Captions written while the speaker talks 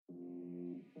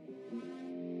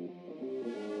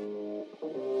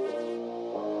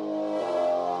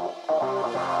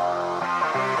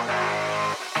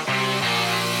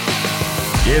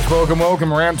Yes,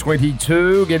 welcome. Round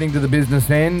 22, getting to the business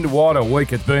end. What a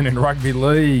week it's been in rugby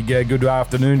league. Good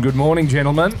afternoon, good morning,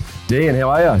 gentlemen. Dan,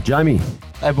 how are you? Jamie?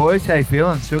 Hey boys, how you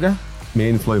feeling, Sugar?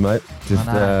 Man flu, mate.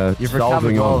 Just You've recovered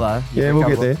soldiering well, on. though. Yeah, we'll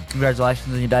get there.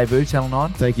 Congratulations on your debut, Channel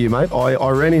 9. Thank you, mate. I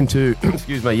ran into,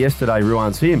 yesterday,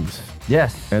 Ruan Sims.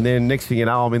 Yes. And then next thing you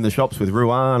know, I'm in the shops with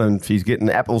Ruan and she's getting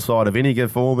apple cider vinegar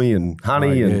for me and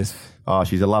honey. Oh,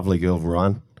 she's a lovely girl,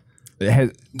 Ruan.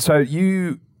 So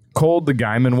you called the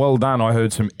game, and well done. I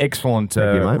heard some excellent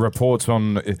reports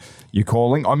on you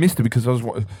calling. I missed it because I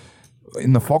was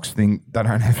in the Fox thing. They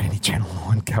don't have any Channel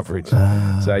 9 coverage,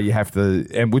 so you have to,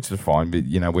 and which is fine. But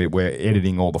we're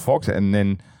editing all the Fox, and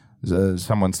then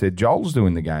someone said Joel's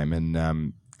doing the game, and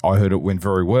I heard it went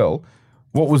very well.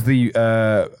 What was the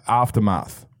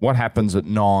aftermath? What happens at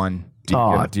 9?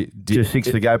 Just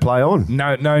 6 to go, play on.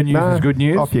 No news is good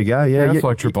news. Off you go, yeah. That's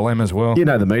like Triple M as well. You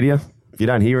know the media. If you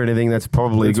don't hear anything, that's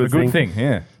probably a good thing.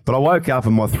 Yeah. But I woke up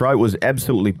and my throat was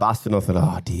absolutely busted. I thought,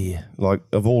 oh dear, like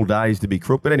of all days to be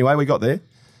crook. But anyway, we got there.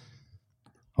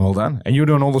 Well done. And you're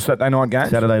doing all the Saturday night games?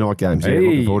 Saturday night games, yeah. Hey.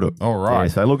 Looking forward to it. All right. Yeah,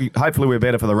 so hopefully we're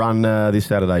better for the run this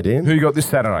Saturday, Dan. Who you got this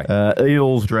Saturday?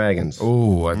 Eels, Dragons.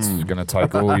 Oh, that's going to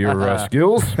take all your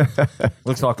skills.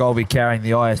 Looks like I'll be carrying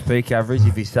the ISP coverage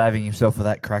if he's saving himself for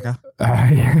that cracker.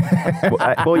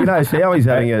 Well, Sowie's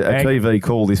having a TV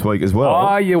call this week as well.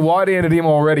 Oh, you white-handed him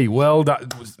already. Well done.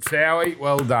 Sowie,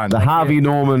 well done. The Harvey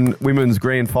Norman Women's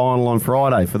Grand Final on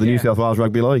Friday for the New South Wales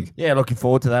Rugby League. Yeah, looking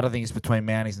forward to that. I think it's between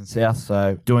Mounties and South,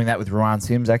 so doing that with Ruan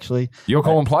Sims, actually. You're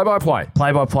calling play-by-play?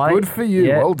 Play-by-play. Good for you.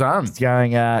 Yeah. Well done. It's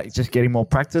going, just getting more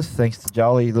practice, thanks to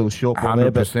Jolie, a little short ball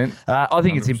there. 100%. But I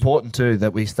think it's important, too,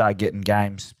 that we start getting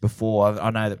games before.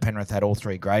 I know that Penrith had all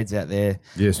 3 grades out there.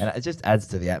 Yes. And it just adds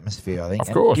to the atmosphere, I think.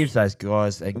 Of course. It gives those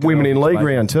guys... Women in League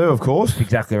round 2, of course.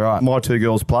 Exactly right. My 2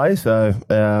 girls play, so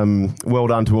well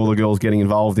done to all the girls getting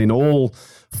involved in all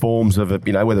forms of it,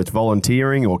 whether it's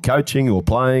volunteering or coaching or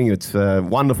playing. It's a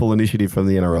wonderful initiative from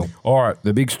the NRL. All right,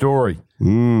 the big story.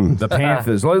 The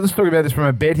Panthers. Let's talk about this from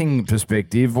a betting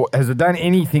perspective. Has it done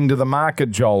anything to the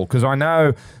market, Joel? Because I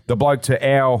know the bloke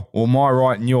to my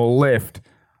right and your left,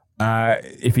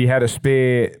 if he had a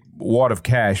spare wad of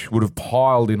cash, would have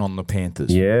piled in on the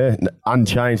Panthers. Yeah,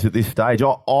 unchanged at this stage.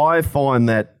 I find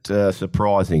that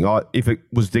surprising. If it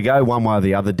was to go one way or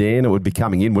the other, Dan, it would be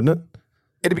coming in, wouldn't it?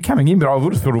 It'd be coming in, but I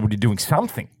would have thought it would be doing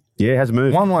something. Yeah, it has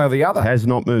moved. One way or the other. Has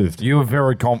not moved. You're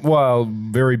very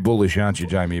very bullish, aren't you,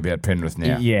 Jamie, about Penrith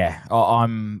now? Yeah,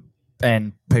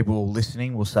 and people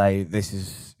listening will say this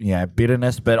is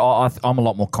bitterness, but I'm a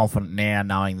lot more confident now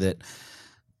knowing that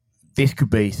this could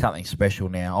be something special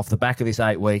now. Off the back of this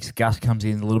 8 weeks, Gus comes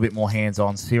in a little bit more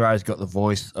hands-on. Ciro's got the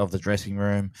voice of the dressing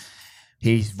room.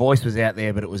 His voice was out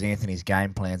there, but it was Anthony's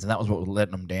game plans, and that was what was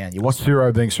letting them down. What's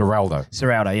Ciro being Ciraldo?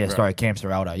 Ciraldo, yeah, right. Sorry, Cam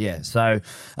Ciraldo, yeah. So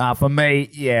for me,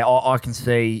 I can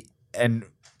see, and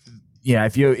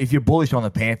if you're bullish on the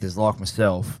Panthers like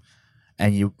myself,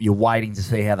 and you're waiting to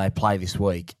see how they play this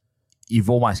week,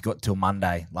 you've almost got till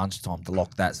Monday lunchtime to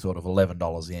lock that sort of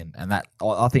 $11 in, and that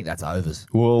I think that's overs.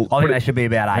 Well, I think they should be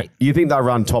about 8. You think they'll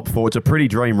run top 4? It's a pretty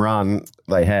dream run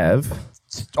they have.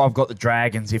 I've got the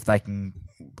Dragons if they can.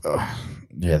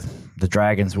 The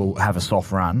Dragons will have a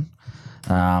soft run.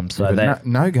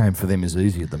 No game for them is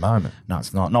easy at the moment. No,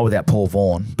 it's not. Not without Paul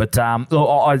Vaughan. But look,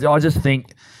 I just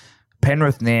think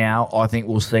Penrith now, I think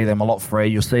we'll see them a lot free.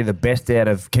 You'll see the best out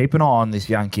of, keep an eye on this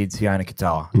young kid, Sione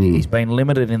Katoa. He's been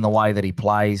limited in the way that he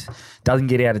plays, doesn't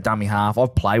get out of dummy half.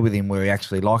 I've played with him where he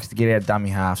actually likes to get out of dummy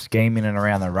half, scheme in and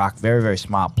around the ruck. Very, very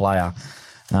smart player.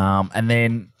 And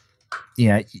then,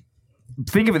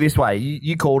 think of it this way.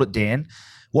 You called it, Dan.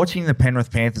 Watching the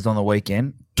Penrith Panthers on the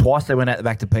weekend, twice they went out the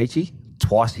back to Peachy,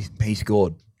 twice he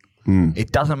scored.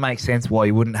 It doesn't make sense why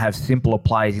you wouldn't have simpler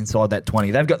plays inside that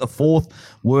 20. They've got the 4th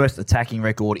worst attacking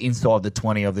record inside the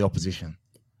 20 of the opposition.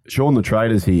 Sean the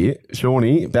Trader's here.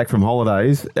 Shawnee, back from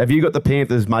holidays. Have you got the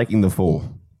Panthers making the 4?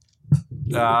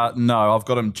 No, I've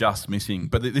got them just missing.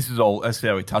 But this is all, as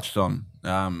how we touched on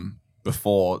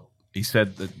before. He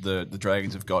said that the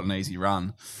Dragons have got an easy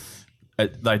run.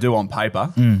 They do on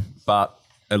paper, but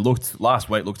last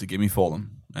week looked a gimme for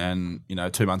them. And,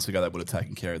 2 months ago, they would have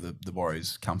taken care of the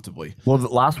Warriors comfortably. Well,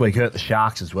 last week hurt the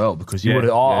Sharks as well because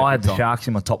I had the Sharks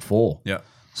in my top 4. Yeah.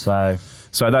 So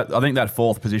that I think that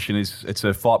 4th position it's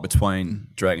a fight between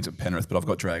Dragons and Penrith, but I've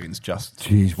got Dragons just.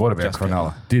 Jeez, what about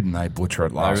Cronulla? Didn't they butcher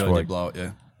it last week? They really did blow it,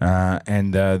 yeah.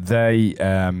 And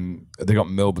they got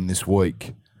Melbourne this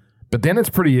week. But then it's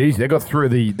pretty easy. They got through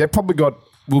they've probably got,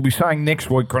 we'll be saying next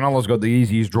week, Cronulla's got the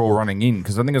easiest draw running in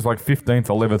because I think it's like 15th,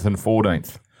 11th and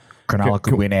 14th. Cronulla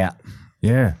could win out.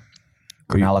 Yeah.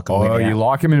 Cronulla could win out. You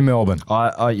like him in Melbourne?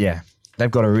 Yeah. They've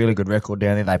got a really good record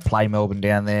down there. They play Melbourne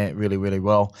down there really, really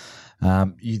well.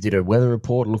 You did a weather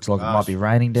report. It looks like it might be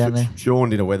raining down there.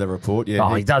 Sean did a weather report. Yeah,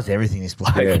 Oh, he does everything, this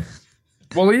bloke. Yeah.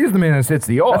 Well, he is the man that sets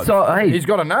the odds. Hey, He's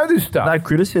got to know this stuff. no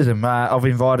criticism. I've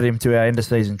invited him to our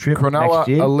end-of-season trip Cronulla, next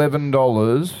year.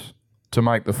 $11 to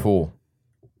make the 4.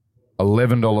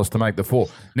 $11 to make the 4.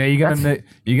 Now you're going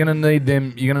to need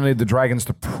them. You're going to need the Dragons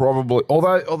to probably.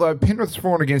 Although Penrith's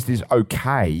for and against is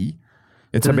okay.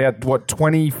 It's about what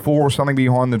 24 or something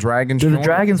behind the Dragons. Do the Sean?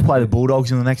 Dragons play the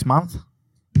Bulldogs in the next month?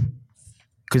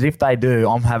 Because if they do,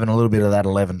 I'm having a little bit of that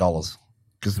 $11.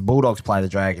 Because the Bulldogs play the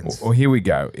Dragons. Well, here we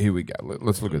go.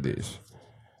 Let's look at this.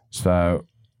 So,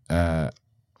 I've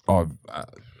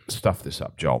stuffed this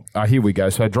up, Joel. Here we go.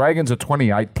 So, Dragons are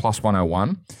 28 plus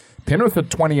 101. Penrith are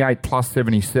 28 plus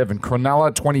 77.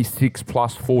 Cronulla 26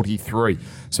 plus 43.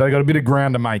 So, they've got a bit of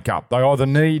ground to make up. They either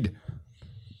need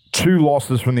 2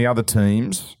 losses from the other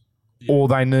teams or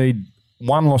they need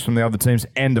 1 loss from the other teams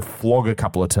and to flog a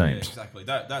couple of teams. Yeah, exactly.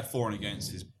 That for and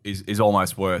against is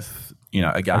almost worth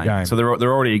a game. A game. So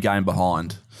they're already a game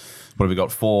behind. What have we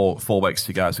got? 4 weeks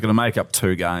to go. So they're going to make up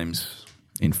 2 games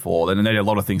in 4. Then they need a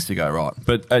lot of things to go right.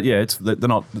 But they're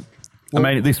not.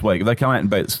 This week if they come out and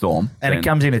beat the Storm, And it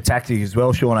comes into tactic as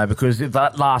well, Shauno, because if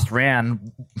that last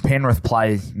round, Penrith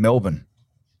plays Melbourne.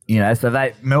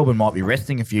 So Melbourne might be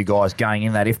resting a few guys going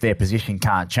in that if their position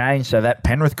can't change, so that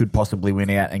Penrith could possibly win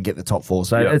out and get the top 4.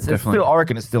 So it's still, I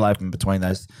reckon it's still open between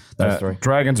those 3.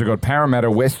 Dragons have got Parramatta,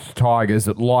 West Tigers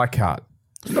at Leichhardt.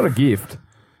 Not a gift.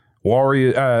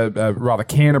 Canterbury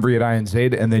at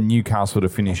ANZ and then Newcastle to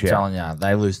finish out. Telling you,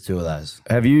 they lose 2 of those.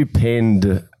 Have you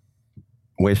penned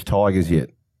West Tigers yet,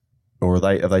 or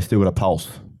have they still got a pulse?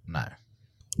 No.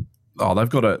 Oh, they've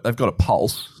got a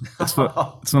pulse. It's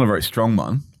not a very strong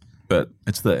one, but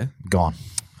it's there. Gone.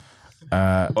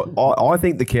 I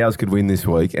think the Cows could win this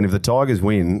week, and if the Tigers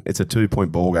win, it's a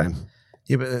 2-point ball game.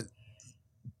 Yeah, but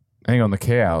Hang on, the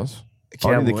Cows.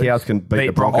 I think the Cows can beat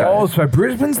the Broncos. Oh, so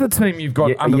Brisbane's the team you've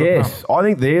got under the Yes, I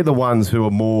think they're the ones who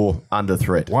are more under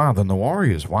threat. Wow, than the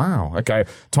Warriors. Wow. Okay.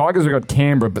 Tigers have got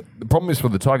Canberra, but the problem is for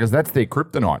the Tigers, that's their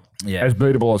kryptonite. Yeah. As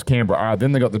beatable as Canberra are.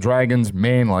 Then they've got the Dragons,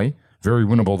 Manly, very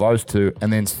winnable, those 2,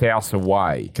 and then South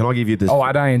away. Can I give you this? Oh,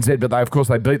 at ANZ, but of course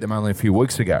they beat them only a few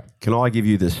weeks ago. Can I give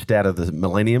you the stat of the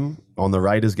millennium on the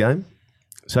Raiders game?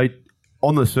 So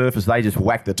on the surface, they just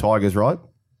whacked the Tigers, right?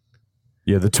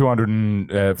 Yeah, the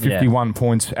 251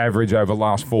 points average over the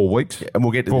last 4 weeks. And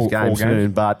we'll get to this game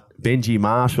soon, but Benji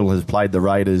Marshall has played the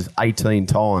Raiders 18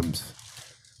 times.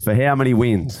 For how many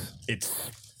wins?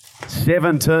 It's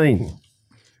 17.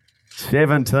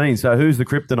 17. So who's the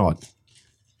kryptonite?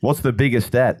 What's the biggest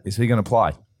stat? Is he going to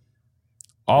play?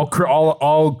 I'll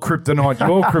kryptonite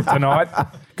your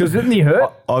kryptonite because didn't he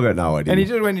hurt? I got no idea. And he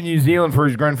just went to New Zealand for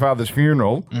his grandfather's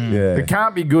funeral. Yeah. It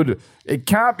can't be good. It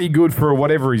can't be good for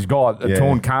whatever he's got, a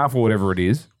torn calf or whatever it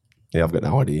is. Yeah, I've got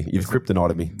no idea. You've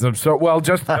kryptonited me. So, well,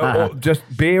 just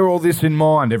bear all this in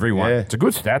mind, everyone. Yeah. It's a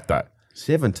good stat, though.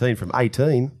 17 from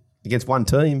 18 against one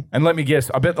team. And let me guess,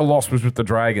 I bet the loss was with the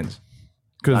Dragons.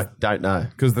 I don't know.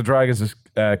 Because the Dragons just,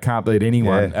 can't beat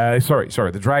anyone. Yeah. Sorry.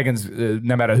 The Dragons,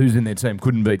 no matter who's in their team,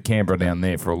 couldn't beat Canberra down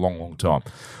there for a long, long time.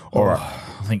 All right.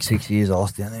 I think 6 years I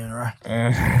lost down there in a row.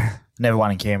 Never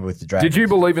won in Canberra with the Dragons. Did you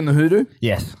believe in the hoodoo?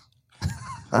 Yes.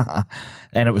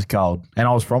 And it was cold. And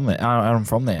I was from there. I'm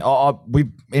from there. We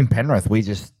in Penrith, we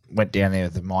just went down there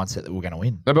with the mindset that we're going to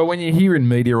win. No, but when you hear in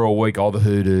media all week, the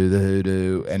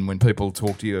hoodoo, and when people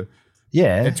talk to you,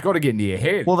 Yeah. it's got to get into your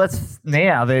head. Well, that's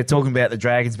now they're talking about the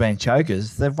Dragons being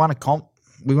chokers. They've won a comp.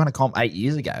 We won a comp 8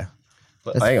 years ago.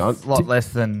 That's hang on. a lot less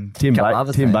than Tim, a couple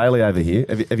other Tim teams. Bailey over here.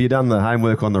 Have you done the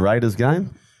homework on the Raiders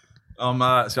game?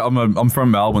 I'm from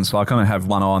Melbourne, so I kind of have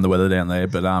one eye on the weather down there.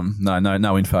 But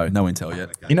no info, no intel yet.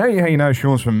 You know how you know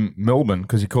Sean's from Melbourne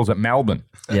because he calls it Melbourne.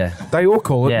 Yeah. They all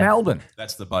call it Yeah. Melbourne.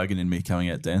 That's the bogan in me coming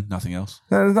out, Dan. Nothing else.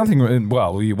 No, there's nothing.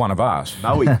 Well, you're one of us.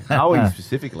 Maui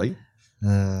specifically.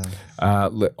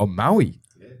 Maui.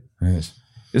 Yes.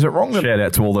 Is it wrong that Shout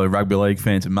out to all the rugby league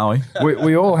fans in Maui.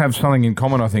 we all have something in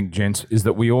common? I think, gents, is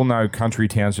that we all know country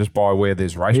towns just by where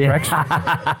there's racetracks.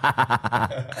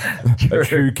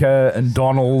 Echuca and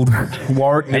Donald,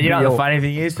 Warwick, And you know Nabil. the funny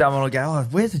thing is, someone will go, "Oh,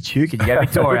 where's the Chuka?" You go,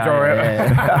 Victoria.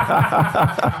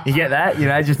 Yeah. You get that? You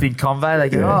know, just in convo, they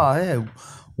go, "Oh, yeah,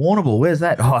 Warrnambool, where's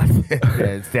that?" Oh, yeah,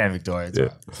 it's down Victoria. It's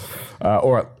right.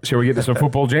 All right, shall we get to some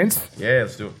football, gents? Yeah,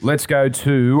 let's do it. Let's go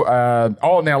to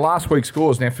now last week's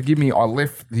scores. Now, forgive me, I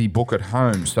left the book at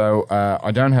home, so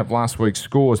I don't have last week's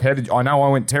scores. I know I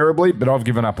went terribly, but I've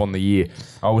given up on the year.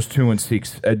 I was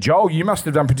 2-6. Joel, you must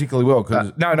have done particularly well.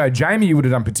 No, Jamie, you would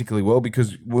have done particularly well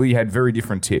because we had very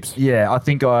different tips. Yeah, I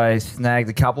think I snagged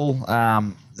a couple.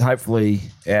 hopefully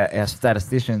our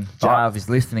statistician, Jarv, is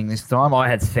listening this time. I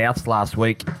had Souths last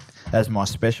week as my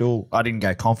special. I didn't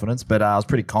go confidence, but I was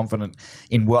pretty confident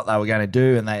in what they were going to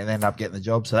do, and they ended up getting the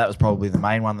job. So that was probably the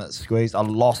main one that squeezed. I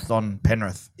lost on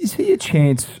Penrith. Is he a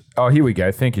chance? Oh, here we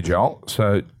go. Thank you, Joel.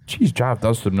 So, geez, Jarv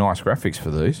does some nice graphics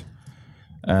for these.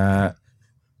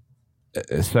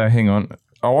 So, hang on.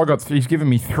 Oh, he's given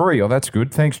me 3. Oh, that's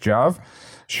good. Thanks, Jarv.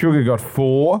 Sugar got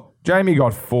 4. Jamie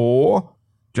got 4.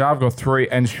 Jarv got 3.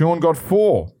 And Sean got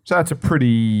 4. So that's a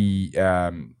pretty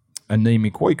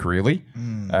anemic week, really.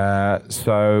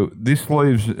 So this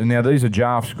leaves... Now, these are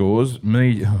Jarv scores.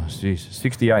 Me,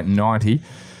 68 and 90.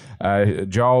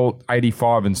 Joel,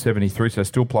 85 and 73, so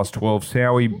still plus 12.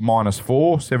 Sowie, minus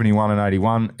 4, 71 and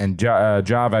 81. And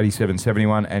Jarv, 87,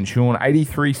 71. And Sean,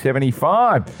 83,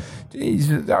 75.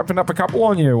 He's opened up a couple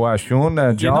on you, Sean.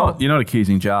 Joel. You're not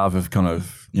accusing Jarv of kind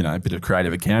of, a bit of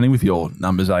creative accounting with your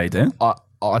numbers, are you, Dan?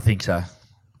 I think so.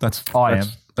 I am.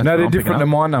 No, they're different than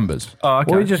my numbers. Oh,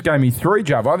 okay. Well, he just gave me 3,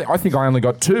 Jarv. I think I only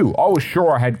got 2. I was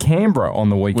sure I had Canberra on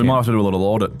the weekend. We might have to do a little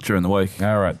audit during the week.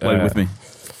 All right. Leave it with me.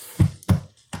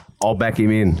 I'll back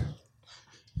him in.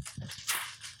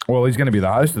 Well, he's going to be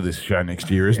the host of this show next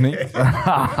year, isn't he? Let's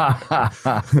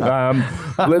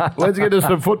get to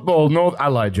some football.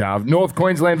 Hello, Jarv. North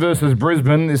Queensland versus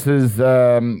Brisbane. This is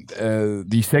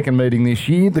the second meeting this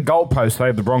year. The goalpost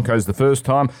saved the Broncos the first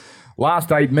time.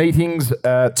 Last 8 meetings,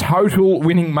 total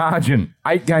winning margin.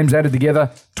 8 games added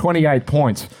together, 28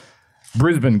 points.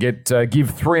 Brisbane give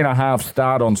 3.5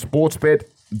 start on Sportsbet.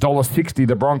 $1.60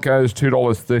 the Broncos,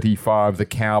 $2.35 the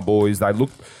Cowboys. They look.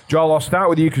 Joel, I'll start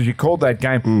with you because you called that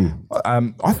game.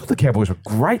 I thought the Cowboys were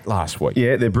great last week.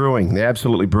 Yeah, they're brewing. They're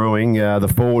absolutely brewing.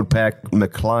 The forward pack,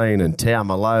 McLean and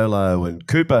Taumalolo and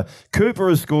Cooper. Cooper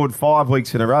has scored 5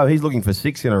 weeks in a row. He's looking for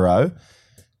 6 in a row.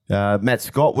 Matt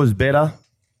Scott was better.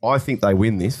 I think they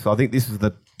win this. I think this is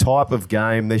the type of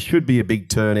game. There should be a big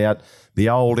turnout. The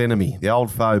old enemy, the old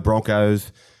foe,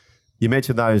 Broncos. You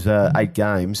mentioned those 8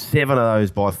 games, 7 of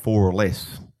those by 4 or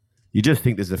less. You just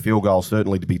think there's a field goal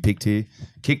certainly to be kicked here.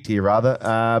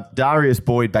 Darius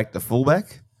Boyd back to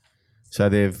fullback. So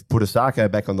they've put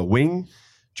Asako back on the wing.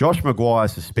 Josh Maguire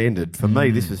suspended. For me,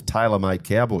 this is tailor-made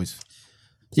Cowboys.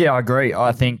 Yeah, I agree.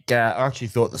 I think I actually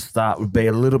thought the start would be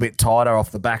a little bit tighter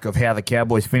off the back of how the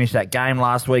Cowboys finished that game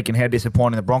last week and how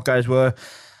disappointing the Broncos were.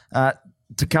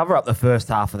 To cover up the first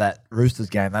half of that Roosters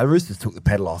game, the Roosters took the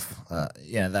pedal off.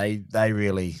 They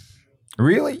really...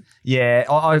 Really? Yeah,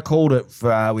 I called it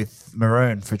with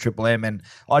Maroon for Triple M, and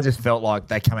I just felt like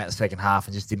they come out the second half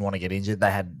and just didn't want to get injured. They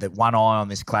had the one eye on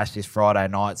this clash this Friday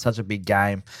night, such a big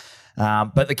game.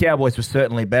 But the Cowboys were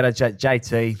certainly better.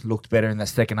 JT looked better in the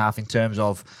second half in terms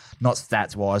of, not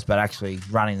stats-wise, but actually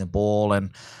running the ball.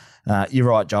 And you're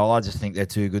right, Joel. I just think they're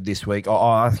too good this week.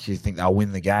 I actually think they'll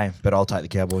win the game, but I'll take the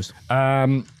Cowboys.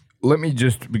 Let me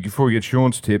just, before we get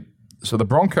Sean's tip, so the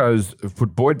Broncos have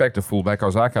put Boyd back to fullback,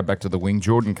 Osako back to the wing,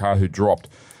 Jordan Carr, who dropped.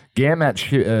 Gamat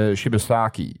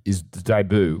Shibasaki is the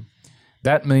debut.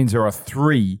 That means there are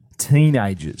 3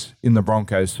 teenagers in the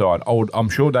Broncos side. I'm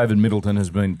sure David Middleton has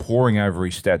been poring over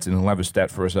his stats, and he'll have a stat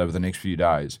for us over the next few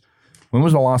days. When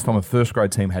was the last time a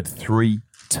first-grade team had 3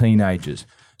 teenagers?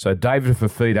 So David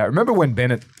Fafita, remember when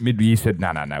Bennett mid-year said,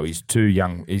 no, he's too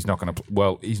young, he's not going to...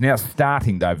 Well, he's now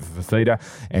starting David Fafita,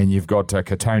 and you've got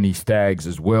Katoni Staggs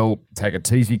as well.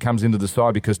 Takatizi comes into the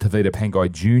side because Tavita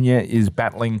Pangai Jr. is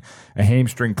battling a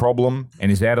hamstring problem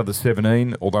and is out of the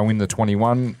 17, although in the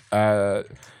 21...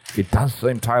 it does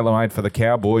seem tailor-made for the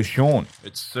Cowboys. Sean?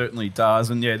 It certainly does.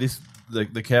 And, yeah,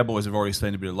 the Cowboys have already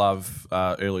seen a bit of love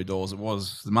early doors.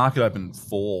 The market opened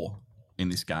 4 in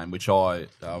this game, which I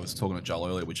was talking to Joel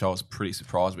earlier, which I was pretty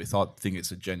surprised with. I think it's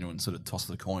a genuine sort of toss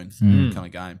of the coin kind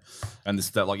of game. And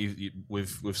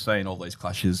we've seen all these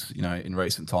clashes, in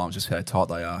recent times, just how tight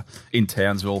they are in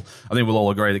Townsville. I think we'll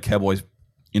all agree the Cowboys,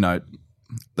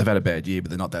 they've had a bad year, but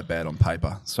they're not that bad on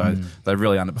paper. So they've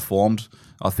really underperformed.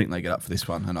 I think they get up for this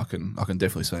one, and I can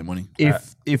definitely see them winning.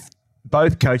 If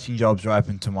both coaching jobs are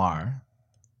open tomorrow,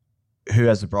 who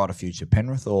has a brighter future,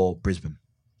 Penrith or Brisbane?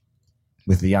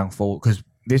 With the young forward, because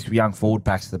this young forward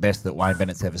pack's the best that Wayne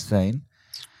Bennett's ever seen.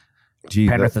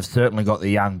 Penrith have certainly got the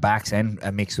young backs and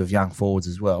a mix of young forwards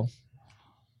as well.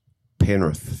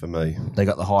 Penrith for me. They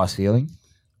got the higher ceiling.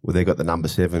 Well, they got the number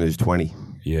 7 who's 20.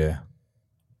 Yeah.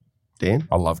 Dan?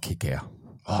 I love Kikau.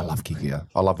 I love Kikau.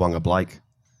 I love Wanga Blake.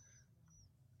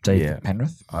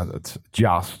 Penrith? It's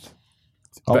just...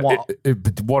 But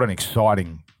what an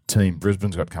exciting team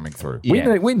Brisbane's got coming through.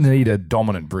 Yeah. We need a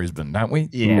dominant Brisbane, don't we?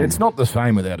 Yeah. It's not the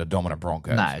same without a dominant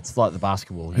Broncos. No, it's like the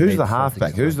basketball. Who's the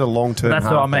halfback? Who's the long-term halfback?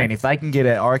 That's what I mean.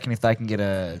 I reckon if they can get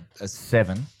a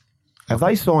 7, Have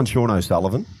they signed Sean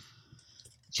O'Sullivan?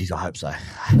 Jeez, I hope so.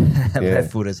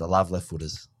 Left footers, I love left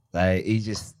footers. He's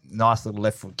just nice little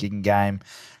left foot kicking game,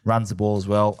 runs the ball as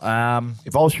well.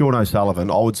 If I was Sean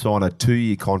O'Sullivan, I would sign a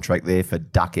 2-year contract there for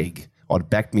duck egg. I'd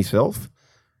back myself,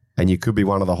 and you could be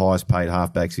one of the highest paid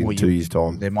halfbacks in 2 years'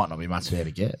 time. There might not be much there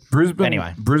to get.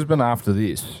 Brisbane after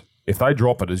this, if they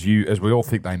drop it as we all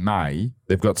think they may,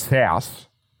 they've got South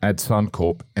at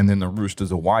Suncorp and then the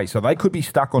Roosters away. So they could be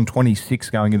stuck on 26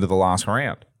 going into the last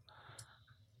round.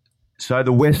 So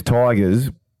the West Tigers,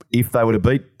 if they were to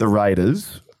beat the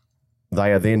Raiders,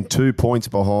 they are then 2 points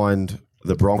behind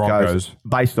the Broncos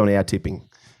based on our tipping.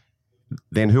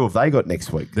 Then who have they got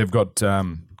next week? They've got,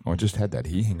 I just had that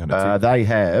here. Hang on. They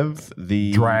have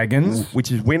the Dragons,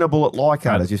 which is winnable at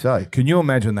Leichhardt, as you say. Can you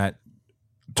imagine that?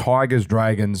 Tigers,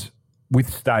 Dragons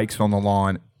with stakes on the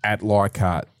line at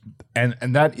Leichhardt. And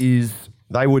that is...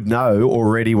 They would know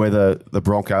already whether the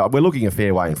Broncos... We're looking a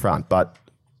fair way in front, but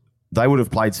they would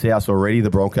have played South already, the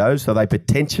Broncos, so they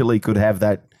potentially could have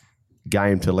that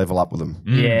game to level up with them.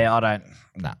 Yeah, I don't...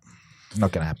 No,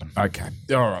 not going to happen. Okay.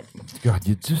 All right. God,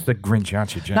 you're just a Grinch,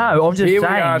 aren't you, Jim? No, I'm just Here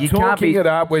saying. we are You can't talking be, it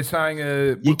up. We're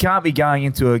saying... you can't be going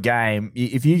into a game...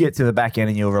 If you get to the back end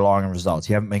and you're relying on results,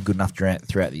 you haven't been good enough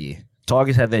throughout the year.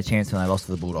 Tigers had their chance and they lost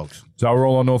to the Bulldogs. So we're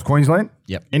all on North Queensland?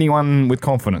 Yep. Anyone with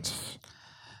confidence?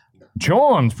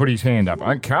 Sean's put his hand up.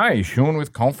 Okay, Sean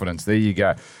with confidence. There you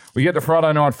go. We get to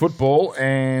Friday night football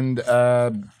and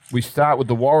we start with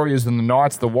the Warriors and the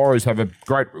Knights. The Warriors have a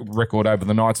great record over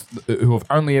the Knights, who have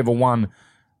only ever won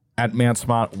at Mount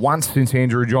Smart once since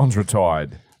Andrew Johns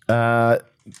retired. There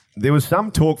was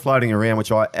some talk floating around,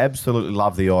 which I absolutely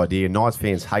love the idea. Knights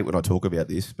fans hate when I talk about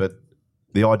this, but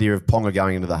the idea of Ponga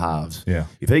going into the halves. Yeah.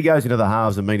 If he goes into the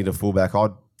halves and meeting a fullback,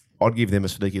 I'd give them a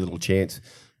sneaky little chance,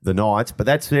 the Knights. But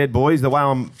that said, boys, the way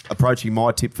I'm approaching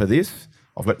my tip for this,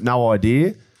 I've got no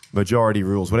idea. Majority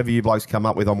rules. Whatever you blokes come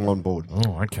up with, I'm on board.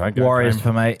 Oh, okay. Go Warriors game.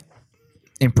 for me.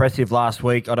 Impressive last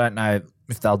week. I don't know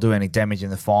if they'll do any damage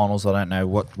in the finals. I don't know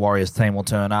what Warriors team will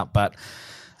turn up, but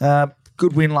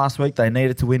good win last week. They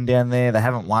needed to win down there. They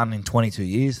haven't won in 22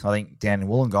 years, I think, down in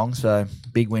Wollongong, so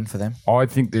big win for them. I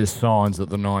think there's signs that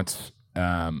the Knights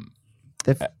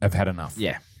have had enough.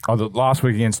 Yeah. I thought last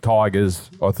week against Tigers,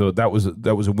 I thought that was a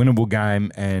winnable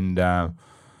game, and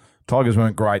Tigers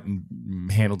weren't great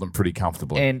and handled them pretty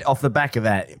comfortably. And off the back of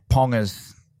that,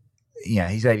 Ponga's,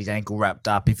 he's had his ankle wrapped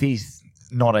up. If he's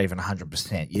not even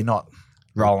 100%, you're not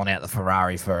rolling out the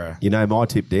Ferrari for a... You know my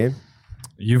tip, Dan?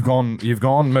 You've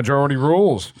gone majority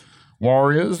rules.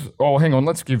 Warriors. Oh, hang on.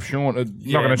 Let's give Sean.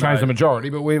 Not going to change the majority,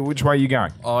 but which way are you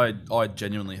going? I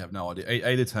genuinely have no idea.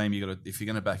 Either team, if you're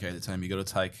going to back either team, you got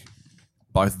to take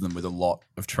both of them with a lot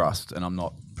of trust, and I'm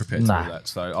not prepared to do that.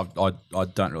 So I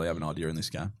don't really have an idea in this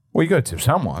game. Well, you got to tip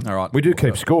someone. All right. We do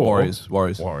keep score.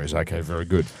 Warriors. Okay, very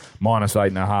good. Minus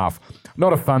 8.5.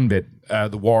 Not a fun bet.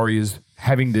 The Warriors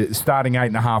starting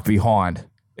 8.5 behind.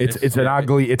 It's an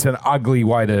ugly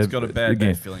way to. It's got a bad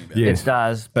feeling about it. Yes. It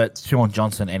does, but Sean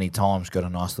Johnson anytime's got a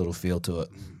nice little feel to it.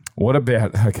 What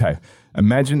about,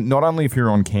 imagine not only if you're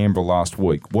on Canberra last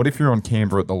week, what if you're on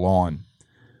Canberra at the line?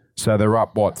 So they're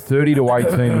up, 30 to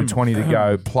 18 with 20 to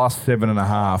go, plus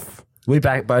 7.5. We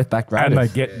both back Raiders. And they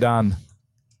get done.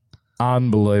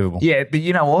 Unbelievable. Yeah, but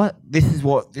you know what? This is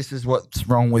what's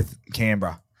wrong with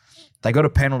Canberra. They got a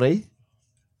penalty.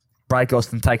 Blake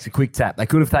Austin takes a quick tap. They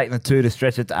could have taken the 2 to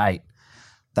stretch it to 8.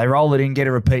 They roll it in, get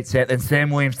a repeat set, then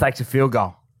Sam Williams takes a field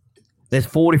goal. There's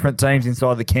 4 different teams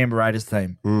inside the Canberra Raiders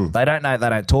team. They don't know. They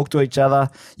don't talk to each other.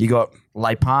 You got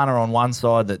Leipana on one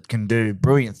side that can do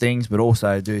brilliant things but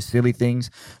also do silly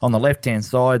things. On the left-hand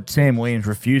side, Sam Williams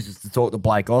refuses to talk to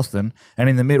Blake Austin. And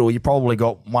in the middle, you probably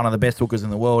got one of the best hookers in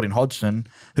the world in Hodgson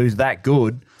who's that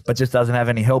good but just doesn't have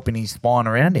any help in his spine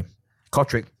around him.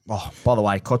 Kotrick, by the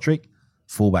way,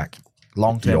 fullback.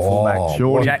 Long-term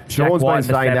fullback. Sean's been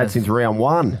saying that since round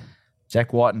 1.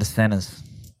 Jack White into centres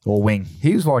or wing.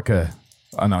 He was like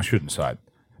no, I shouldn't say it.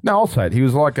 No, I'll say it. He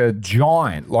was like a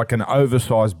giant, like an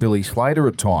oversized Billy Slater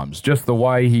at times. Just the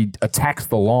way he attacks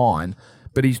the line,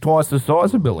 but he's twice the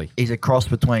size of Billy. He's a cross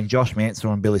between Josh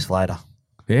Mansour and Billy Slater.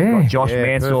 Yeah. Josh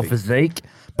Mansour perfect. physique,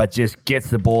 but just gets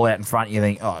the ball out in front. You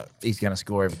think, he's going to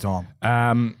score every time.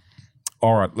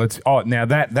 All right, now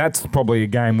that's probably a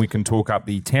game we can talk up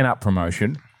the 10-up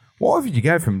promotion. Why would you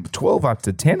go from 12 up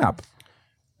to 10 up?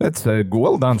 That's a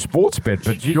well-done sports bet,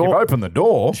 but you've opened the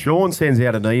door. Sean sends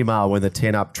out an email when the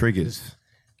 10-up triggers,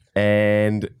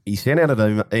 and he sent out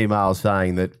an email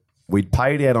saying that we'd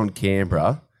paid out on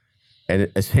Canberra,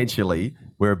 and essentially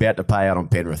we're about to pay out on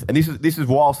Penrith. And this is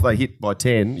whilst they hit by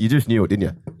 10. You just knew it, didn't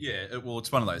you? Yeah,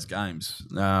 it's one of those games.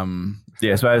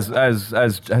 Yeah, so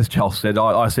as Charles said,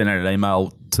 I sent out an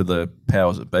email to the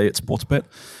powers that be at Sportsbet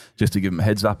just to give them a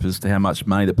heads up as to how much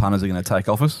money the punters are going to take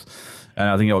off us. And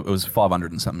I think it was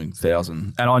 500 and something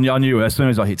thousand. And I knew as soon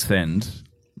as I hit send,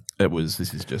 this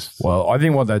is just... Well, I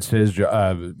think what that says,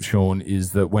 Sean,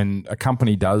 is that when a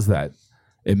company does that,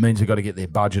 it means they've got to get their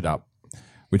budget up,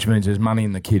 which means there's money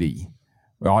in the kitty.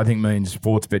 Well, I think means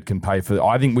Sportsbet can pay for...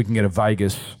 I think we can get a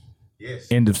Vegas...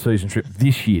 Yes. End of season trip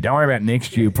this year. Don't worry about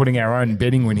next year putting our own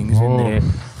betting winnings in there.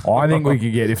 I think we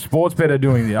could get, if Sportsbet are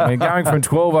doing this, I mean, going from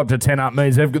 12 up to 10 up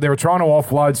means they're trying to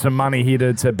offload some money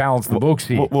here to balance the books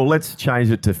here. Well, let's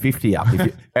change it to 50 up,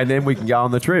 and then we can go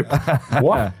on the trip.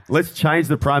 What? Let's change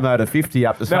the promo to 50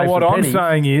 up to save what some I'm pennies.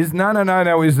 saying is,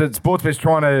 no, is that Sportsbet's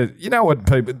trying to, you know what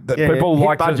people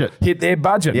like budget. to hit their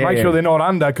budget, make sure they're not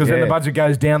under, because then the budget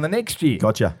goes down the next year.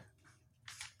 Gotcha.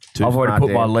 I've already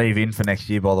put my leave in for next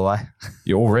year, by the way.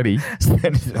 You already?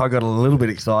 I got a little bit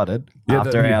excited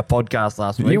after our podcast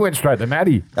last week. You went straight to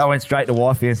Maddie. I went straight to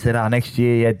wifey and said, next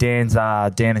year, Dan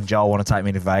and Joel want to take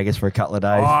me to Vegas for a couple of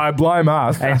days. I blame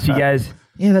us. And she goes,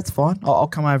 yeah, that's fine. I'll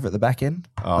come over at the back end.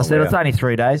 I said, it's only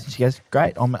 3 days. And she goes,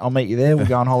 great, I'll meet you there. We'll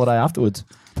go on holiday afterwards.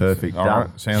 Perfect. All right.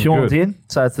 Sounds Sean's good. in,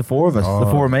 so it's the four of us,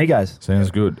 the four amigos.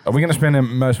 Sounds good. Are we going to spend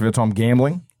most of our time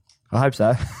gambling? I hope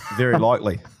so. Very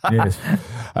likely. Yes.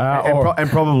 And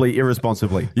probably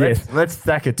irresponsibly. Yes. Let's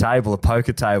stack a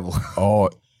poker table. Oh,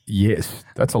 yes.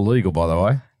 That's illegal, by the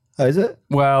way. Oh, is it?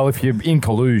 Well, if you're in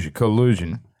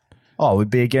collusion. Oh, we'd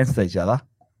be against each other.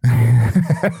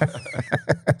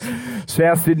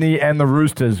 South Sydney and the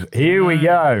Roosters. Here we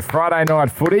go. Friday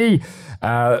night footy.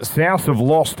 South have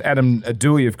lost Adam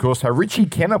Dewey, of course. So Richie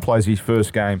Kenner plays his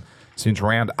first game since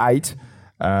round 8.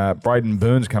 Braden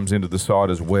Burns comes into the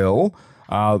side as well.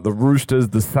 The Roosters,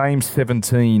 the same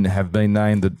 17 have been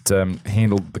named that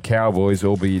handled the Cowboys,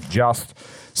 albeit just.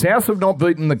 South have not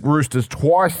beaten the Roosters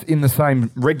twice in the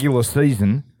same regular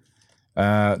season.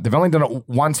 They've only done it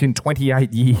once in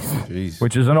 28 years,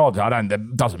 which is an odd.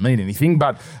 That doesn't mean anything,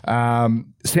 but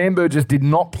Sam Burgess did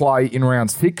not play in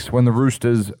round 6 when the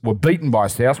Roosters were beaten by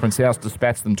South, when South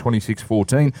dispatched them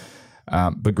 26-14.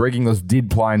 But Greg Inglis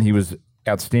did play, and he was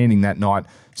outstanding that night.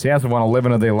 South have won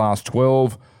 11 of their last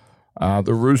 12.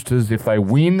 The Roosters, if they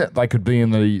win, they could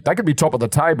be top of the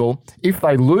table. If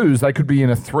they lose, they could be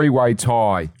in a 3-way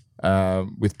tie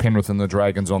with Penrith and the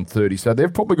Dragons on 30. So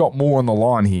they've probably got more on the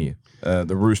line here.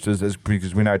 The Roosters,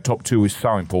 because we know top 2 is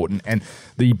so important. And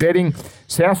the betting,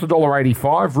 South's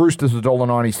 $1.85, Roosters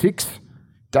 $1.96.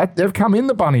 They've come in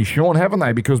the bunny, Sean, haven't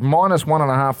they? Because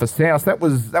 -1.5 for South. That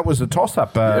was a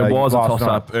toss-up. It was a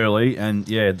toss-up early, and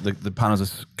the punters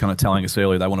are kind of telling us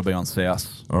early they want to be on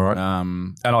South. All right.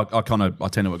 And I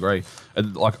tend to agree.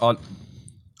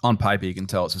 On paper, you can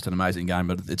tell it's just an amazing game,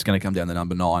 but it's going to come down to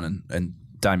number 9 and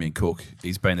Damien Cook.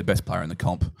 He's been the best player in the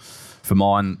comp for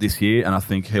mine this year, and I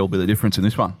think he'll be the difference in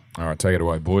this one. All right, take it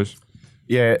away, boys.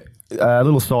 Yeah. A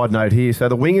little side note here. So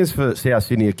the wingers for South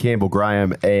Sydney are Campbell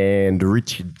Graham and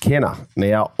Richard Kenner.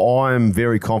 Now, I'm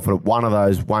very confident one of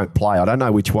those won't play. I don't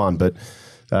know which one, but...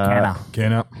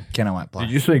 Kenner won't play.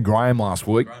 Did you see Graham last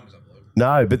week?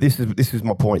 No, but this is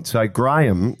my point. So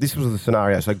Graham, this was the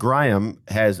scenario. So Graham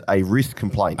has a wrist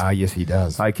complaint. Yes, he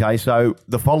does. Okay, so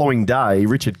the following day,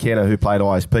 Richard Kenner, who played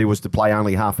ISP, was to play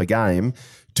only half a game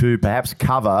to perhaps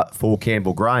cover for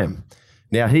Campbell Graham.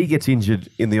 Now, he gets injured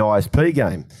in the ISP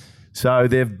game. So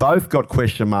they've both got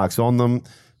question marks on them.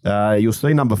 You'll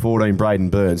see number 14, Braden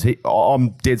Burns.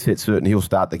 I'm dead set certain he'll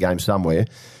start the game somewhere.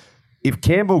 If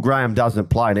Campbell Graham doesn't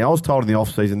play, now I was told in the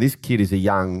off-season this kid is a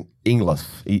young Inglis.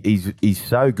 He's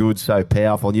so good, so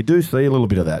powerful, and you do see a little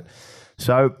bit of that.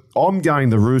 So I'm going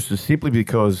the Roosters simply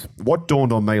because what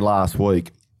dawned on me last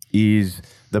week is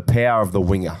the power of the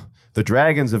winger. The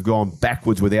Dragons have gone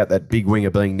backwards without that big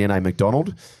winger being Nene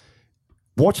McDonald.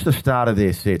 Watch the start of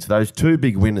their sets. Those two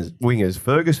big wingers,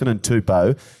 Ferguson and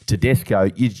Tupou, Tedesco,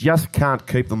 you just can't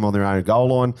keep them on their own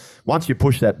goal line. Once you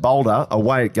push that boulder,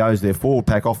 away it goes, their forward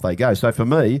pack, off they go. So for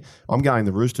me, I'm going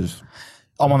the Roosters.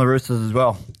 I'm on the Roosters as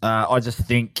well. I just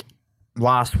think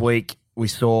last week we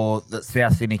saw that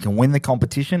South Sydney can win the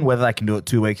competition. Whether they can do it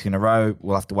 2 weeks in a row,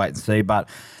 we'll have to wait and see. But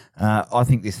I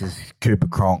think this is Cooper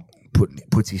Cronk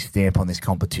puts his stamp on this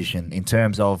competition in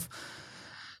terms of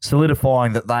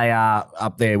solidifying that they are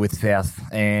up there with South,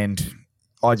 and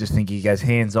I just think he goes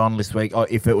hands-on this week.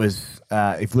 If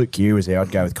Luke Kew was there,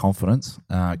 I'd go with confidence.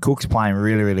 Cook's playing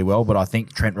really, really well, but I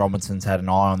think Trent Robinson's had an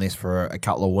eye on this for a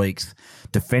couple of weeks.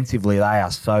 Defensively, they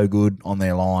are so good on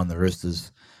their line, the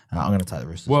Roosters. I'm going to take the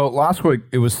Roosters. Well, last week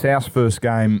it was South's first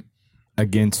game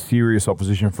against serious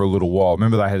opposition for a little while.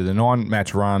 Remember, they had a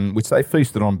 9-match run, which they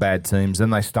feasted on bad teams. Then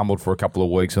they stumbled for a couple of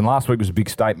weeks. And last week was a big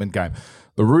statement game.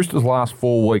 The Roosters' last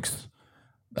 4 weeks,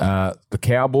 the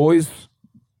Cowboys,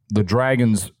 the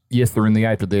Dragons, yes, they're in the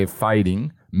 8th, but they're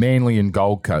fading. Manly and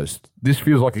Gold Coast. This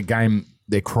feels like a game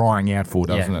they're crying out for,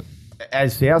 doesn't it?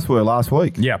 As South were last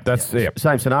week. Yeah, that's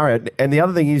Same scenario. And the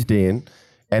other thing is, Dan,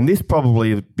 and this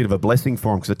probably a bit of a blessing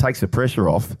for him because it takes the pressure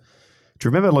off. Do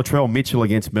you remember Latrell Mitchell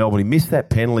against Melbourne? He missed that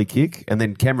penalty kick, and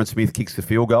then Cameron Smith kicks the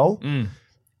field goal.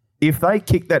 If they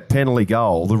kick that penalty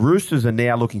goal, the Roosters are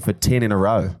now looking for 10 in a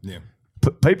row. Yeah.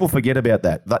 People forget about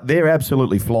that. They're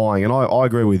absolutely flying, and I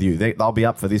agree with you. They'll be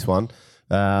up for this one.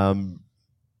 I'm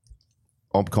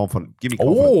confident. Give me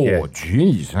confidence.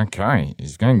 Geez. Okay.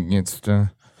 He's going against...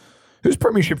 who's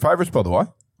premiership favourites, by the way?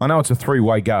 I know it's a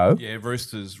 3-way go. Yeah,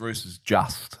 Roosters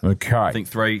just. Okay. I think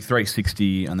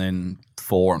 360 and then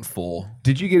 4 and 4.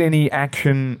 Did you get any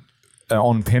action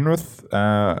on Penrith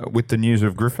with the news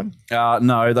of Griffin?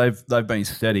 No, they've been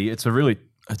steady. It's a real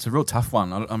tough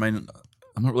one. I mean,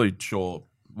 I'm not really sure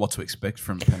what to expect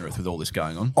from Penrith with all this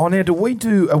going on. Oh, now,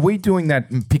 are we doing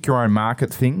that pick your own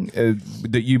market thing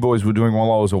that you boys were doing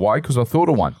while I was away? Because I thought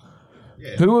of one.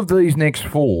 Yeah. Who of these next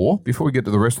 4, before we get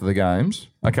to the rest of the games,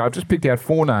 okay, I've just picked out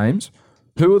 4 names.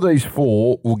 Who of these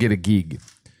 4 will get a gig?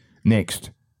 Next,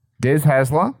 Des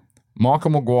Hasler, Michael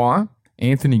Maguire,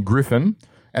 Anthony Griffin,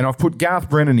 and I've put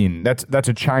Garth Brennan in. That's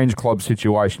a change club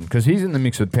situation because he's in the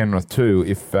mix at Penrith too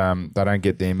if they don't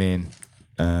get their man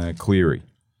Cleary.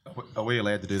 Are we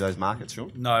allowed to do those markets,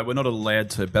 Sean? No, we're not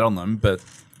allowed to bet on them, but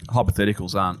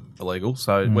hypotheticals aren't illegal,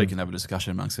 so we can have a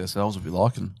discussion amongst ourselves if we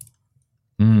like.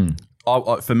 And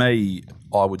for me,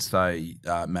 I would say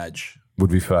Madge would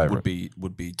be favourite.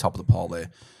 Would be top of the pile there.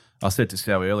 I said to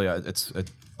Sal earlier,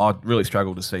 I'd really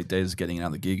struggle to see Des getting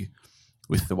another gig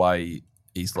with the way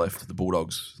he's left the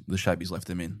Bulldogs, the shape he's left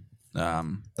them in.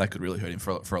 That could really hurt him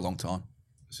for a long time.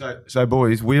 So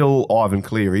boys, will Ivan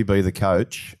Cleary be the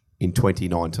coach in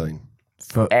 2019?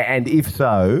 And if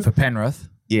so... For Penrith?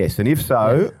 Yes, and if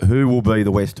so, who will be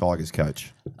the West Tigers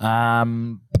coach?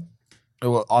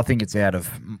 Well, I think it's out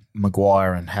of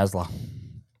Maguire and Hasler.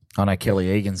 I know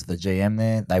Kelly Egan's the GM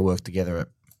there. They worked together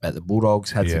at the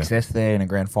Bulldogs, had success there in a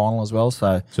grand final as well.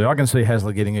 So I can see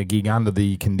Hasler getting a gig under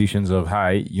the conditions of,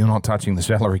 hey, you're not touching the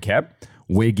salary cap.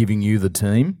 We're giving you the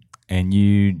team, and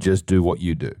you just do what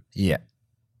you do. Yeah.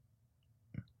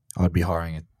 I'd be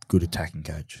hiring a good attacking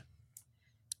coach.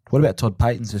 What about Todd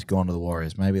Payton's just gone to the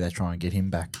Warriors? Maybe they try and get him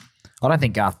back. I don't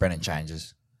think Garth Brennan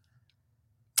changes.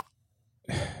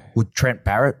 Would Trent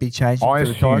Barrett be changing to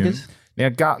the Tigers?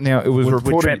 Now it was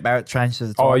reported. Would Trent Barrett change to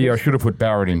the Tigers? Oh, yeah, I should have put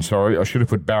Barrett in. Sorry. I should have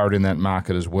put Barrett in that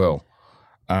market as well.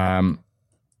 Well,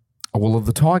 are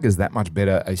the Tigers that much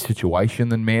better a situation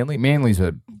than Manly? Manly's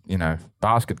a,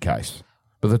 basket case.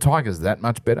 But the Tigers that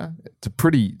much better?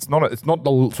 It's not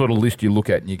the sort of list you look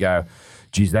at and you go,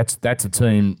 geez, that's a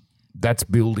team that's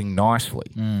building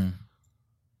nicely.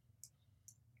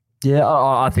 Yeah,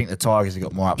 I think the Tigers have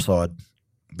got more upside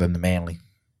than the Manly.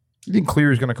 You think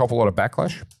Cleary's going to cop a lot of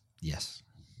backlash? Yes.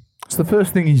 It's the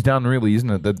first thing he's done, really, isn't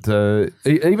it? That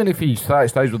even if he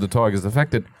stays with the Tigers, the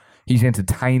fact that he's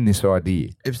entertained this idea.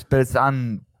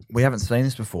 We haven't seen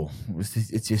this before.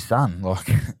 It's your son. Like,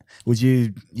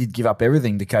 you'd give up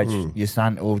everything to coach your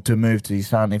son or to move to your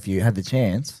son if you had the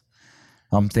chance?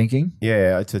 I'm thinking.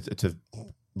 Yeah, it's a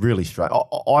really straight. I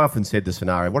often said the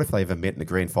scenario: what if they ever met in the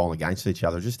grand final against each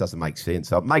other? It just doesn't make sense.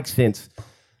 So it makes sense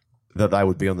that they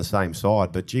would be on the same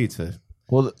side. But gee,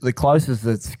 well, the closest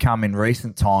that's come in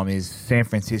recent time is San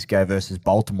Francisco versus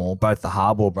Baltimore. Both the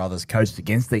Harbaugh brothers coached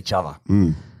against each other.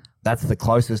 That's the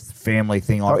closest family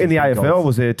thing I've in the AFL.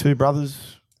 Was there 2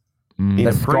 brothers?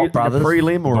 The Scott brothers,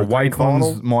 prelim or the a grand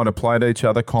final? Wakelins might have played each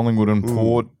other. Collingwood and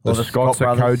Port. Well, the Scotts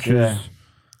are coaches, yeah.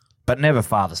 But never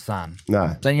father son.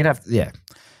 No. Then you'd have to,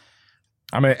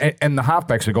 I mean, and the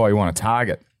halfback's a guy you want to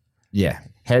target. Yeah.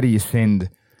 How do you send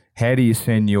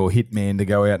your hitman to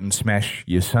go out and smash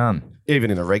your son? Even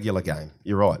in a regular game,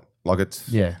 you're right. Like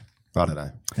I don't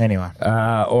know. Anyway.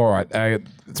 All right.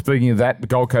 Speaking of that, the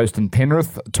Gold Coast and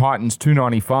Penrith. Titans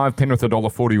 $2.95. Penrith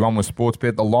 $1.41 with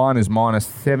Sportsbet. The line is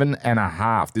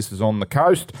 -7.5. This is on the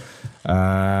coast.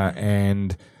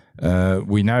 And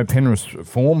we know Penrith's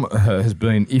form has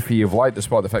been iffy of late,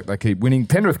 despite the fact they keep winning.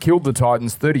 Penrith killed the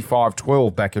Titans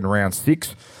 35-12 back in round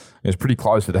 6. It was pretty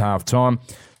close at half-time.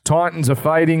 Titans are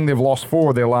fading. They've lost 4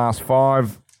 of their last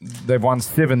 5. They've won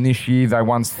 7 this year. They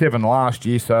won 7 last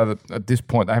year, so that at this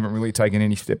point they haven't really taken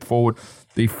any step forward.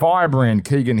 The firebrand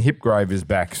Keegan Hipgrave is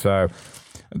back, so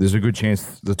there's a good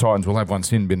chance the Titans will have one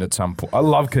sin bin at some point. I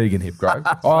love Keegan Hipgrave.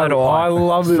 I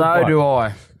love him. So do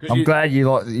I. I'm glad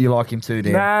you like him too,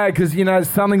 Dan. No, because,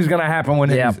 something's going to happen when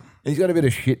he's got a bit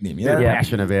of shit in him. Yeah,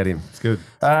 passion about him. It's good.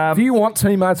 Do you want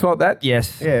teammates like that?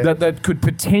 Yes. Yeah. That could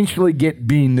potentially get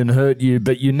binned and hurt you,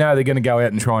 but they're going to go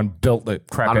out and try and belt the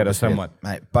crap out of 100%. someone.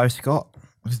 Mate, Bo Scott.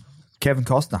 Kevin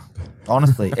Costner.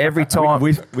 Honestly, every time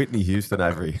Whitney Houston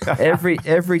over here.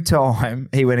 every time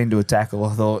he went into a tackle,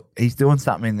 I thought he's doing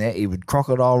something in there. He would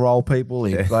crocodile roll people.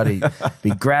 He'd bloody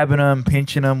be grabbing them,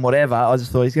 pinching them, whatever. I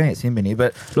just thought he's going to get Simba in here.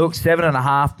 But look,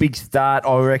 7.5, big start.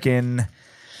 I reckon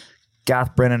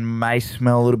Garth Brennan may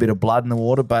smell a little bit of blood in the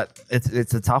water, but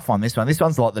it's a tough one. This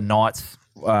one's like the Knights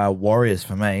Warriors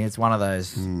for me. It's one of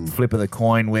those flip of the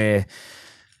coin where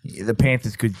the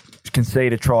Panthers could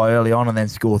concede a try early on and then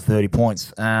score 30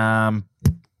 points. I'm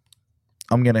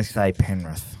going to say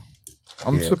Penrith.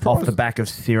 I'm surprised Off the back of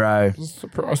Ciro. I'm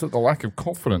surprised at the lack of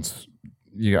confidence.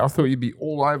 Yeah, I thought you'd be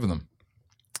all over them.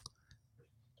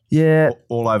 Yeah.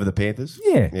 All over the Panthers?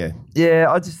 Yeah.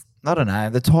 Yeah, I don't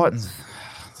know. The Titans.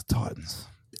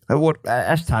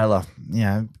 Ash Taylor,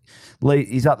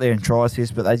 he's up there in try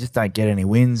assists, but they just don't get any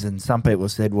wins. And some people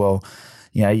have said, well,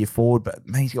 you're forward, but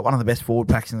man, he's got one of the best forward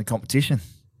packs in the competition.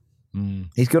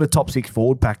 He's got a top 6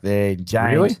 forward pack there.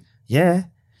 James. Really? Yeah.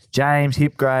 James,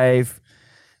 Hipgrave.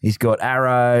 He's got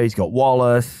Arrow. He's got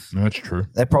Wallace. That's true.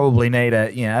 They probably need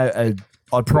a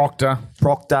Proctor.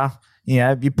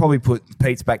 You probably put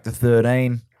Pete's back to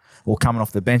 13 or coming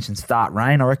off the bench and start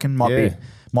Rain, I reckon.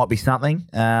 Might be something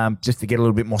just to get a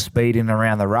little bit more speed in and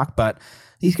around the ruck. But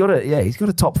he's got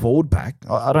a top forward pack.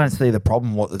 I don't see the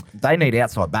problem. They need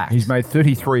outside backs. He's made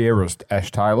 33 errors, Ash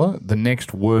Taylor. The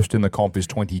next worst in the comp is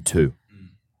 22.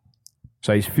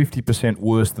 So he's 50%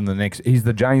 worse than the next. He's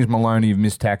the James Maloney of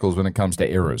missed tackles when it comes to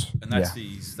errors. And that's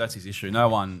his issue. No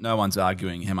one's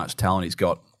arguing how much talent he's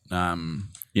got. When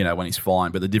he's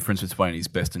fine. But the difference between his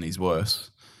best and his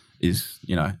worst is,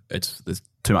 there's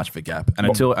too much of a gap. And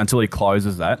until he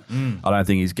closes that, I don't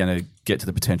think he's going to get to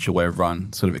the potential where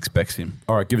everyone sort of expects him.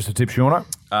 All right, give us a tip, Shauno.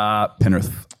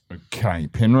 Penrith. Okay,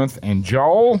 Penrith and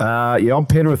Joel. I'm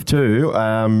Penrith too.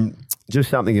 Just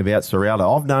something about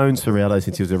Ciraldo. I've known Ciraldo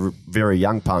since he was a very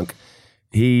young punk.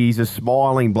 He's a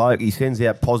smiling bloke. He sends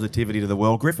out positivity to the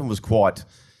world. Griffin was quite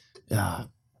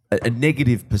a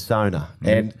negative persona.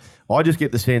 And I just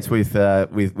get the sense with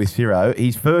Ciro,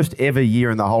 his first ever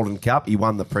year in the Holden Cup, he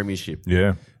won the premiership.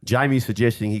 Yeah. Jamie's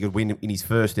suggesting he could win in his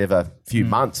first ever few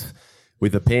months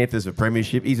with the Panthers a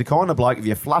premiership. He's the kind of bloke, if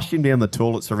you flushed him down the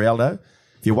toilet, Ciraldo,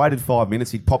 if you waited 5 minutes,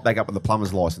 he'd pop back up with the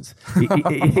plumber's license.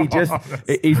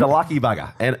 He's a lucky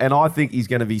bugger. And I think he's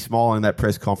going to be smiling in that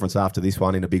press conference after this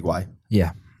one in a big way.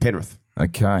 Yeah. Penrith.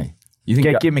 Okay. You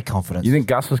think Give me confidence. You think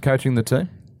Gus is coaching the team?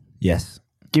 Yes.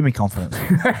 Give me confidence.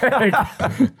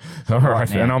 All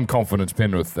right, and I'm confident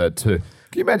Penrith too. Can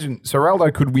you imagine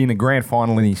Ciraldo could win a grand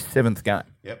final in his 7th game?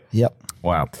 Yep.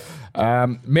 Wow.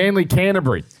 Manly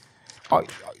Canterbury.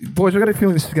 Boys, I've got a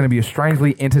feeling this is going to be a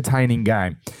strangely entertaining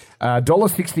game.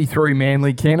 $1.63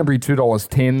 Manly, Canterbury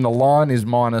 $2.10. The line is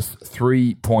minus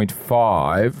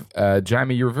 3.5.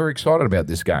 Jamie, you're very excited about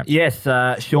this game. Yes,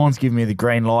 Sean's given me the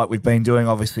green light. We've been doing,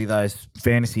 obviously, those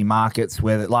fantasy markets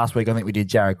where last week I think we did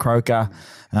Jared Croker,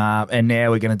 and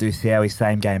now we're going to do Sowie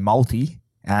same-game multi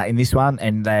in this one.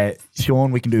 And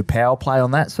Sean, we can do power play on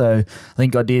that. So I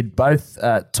think I did both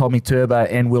Tommy Turbo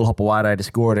and Will Hopewade to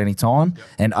score at any time,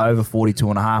 and over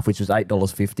 42.5, which was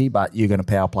 $8.50, but you're going to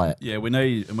power play it. Yeah, we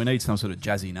need some sort of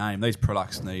jazzy name. These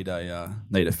products need a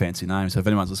fancy name. So if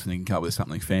anyone's listening and come up with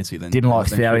something fancy, then didn't like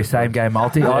Sowie same game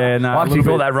multi. Yeah, no, I actually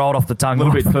thought that rolled off the tongue. A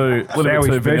little bit too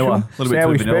vanilla. A little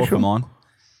bit too vanilla for mine.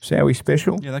 Sowie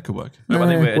special. Yeah, that could work.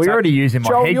 We're already using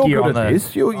my headgear on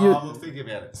this. We'll think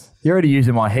about it. You're already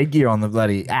using my headgear on the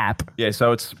bloody app. Yeah,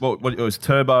 so it's what it was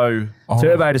Turbo.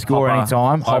 Turbo to score Hopper,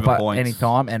 anytime, over Hopper points.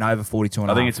 anytime, and over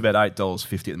 42.5. I think it's about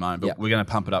 $8.50 at the moment, but Yep. we're going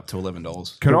to pump it up to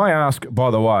 $11. Can I ask,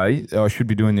 by the way, I should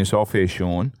be doing this off air,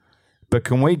 Sean, but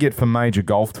can we get for major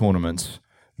golf tournaments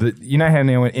that you know how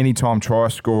now anytime try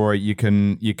scorer you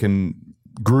can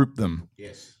group them?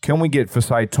 Yes. Can we get for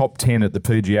say top 10 at the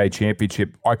PGA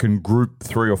Championship? I can group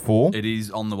 3 or 4. It is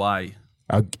on the way.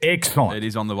 Excellent. It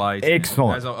is on the way.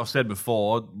 Excellent. As I've said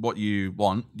before, what you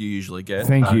want, you usually get.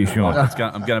 Thank you, Sean.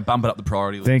 I'm going to bump it up the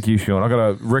priority list. Thank you, Sean. I got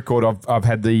a record. I've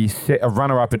had a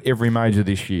runner-up at every major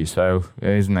this year, so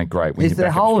isn't that great? Is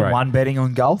there hole-in-one betting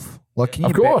on golf? Like, can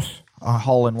you Of course. bet a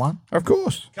hole-in-one? Of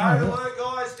course. Go to work,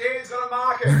 guys. Dan's got a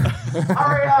market.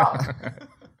 Hurry up.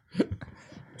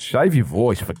 Shave your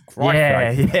voice for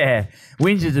Christ's sake. Yeah.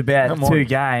 Wins is about Come on. 2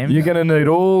 games. You're going to need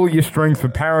all your strength for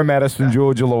Parramatta and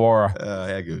Georgia Illawarra.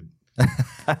 How good.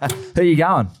 Who you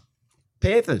going?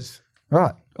 Panthers.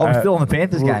 Right. I'm still on the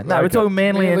Panthers game. No, we're talking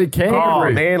Manly and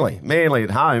Canterbury. Manly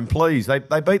at home, please. They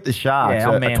beat the Sharks, Yeah,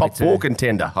 I'm a top too. 4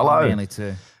 contender. Hello. Manly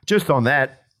too. Just on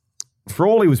that,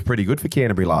 Frawley was pretty good for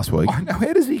Canterbury last week. I know.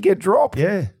 How does he get dropped?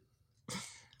 Yeah.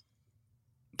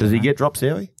 Does he get dropped,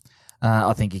 Sowie?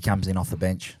 I think he comes in off the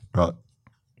bench. Right.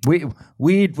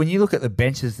 Weird. When you look at the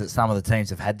benches that some of the teams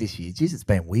have had this year, geez, it's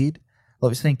been weird. Like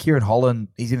we've seen Kieran Holland,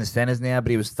 he's in the centres now, but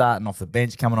he was starting off the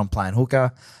bench, coming on playing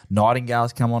hooker.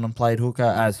 Nightingale's come on and played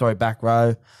hooker. Back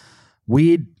row.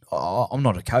 Weird. I'm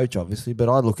not a coach, obviously, but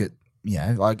I look at,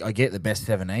 I get the best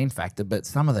 17 factor, but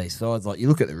some of these sides, like you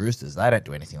look at the Roosters, they don't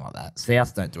do anything like that.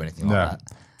 Souths don't do anything like that.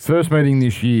 First meeting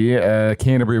this year,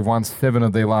 Canterbury have won 7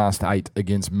 of their last 8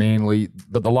 against Manly.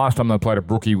 But the last time they played a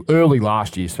Brookie, early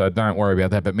last year, so don't worry about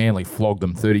that. But Manly flogged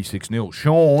them 36-0.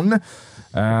 Sean,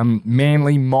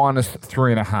 Manly minus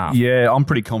 3.5. Yeah, I'm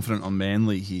pretty confident on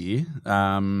Manly here.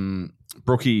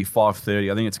 Brookie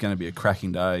 5:30. I think it's going to be a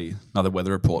cracking day. Another weather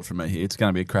report from me here. It's going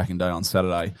to be a cracking day on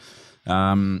Saturday.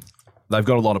 They've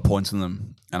got a lot of points in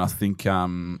them, and I think.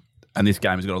 And this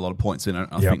game has got a lot of points in it.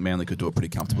 I think Manly could do it pretty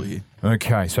comfortably here.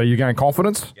 Okay, so you're going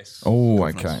confidence? Yes. Oh,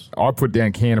 okay. I put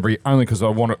down Canterbury only because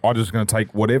I'm just going to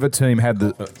take whatever team had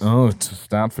the to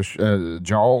start for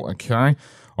Joel. Okay,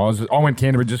 I went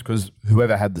Canterbury just because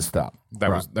whoever had the start. That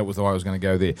was the way I was going to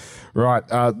go there. Right,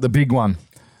 the big one.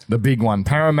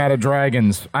 Parramatta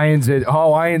Dragons,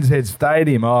 ANZ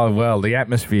Stadium. Oh, well, the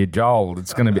atmosphere, Joel.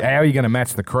 It's going to be, how are you going to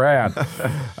match the crowd?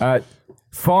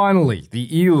 Finally,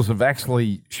 the Eels have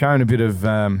actually shown a bit of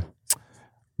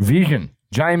vision.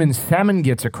 Jamin Salmon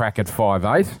gets a crack at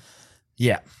 5'8".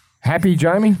 Yeah. Happy,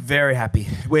 Jamie? Very happy.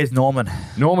 Where's Norman?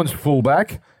 Norman's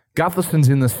fullback. Gutherson's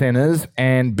in the centres,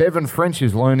 and Bevan French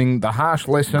is learning the harsh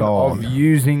lesson of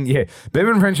using... Yeah,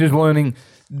 Bevan French is learning...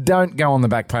 Don't go on the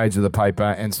back page of the paper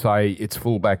and say it's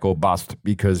fullback or bust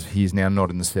because he's now not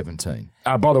in the 17.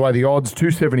 By the way, the odds,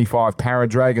 275, Para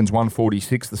Dragons,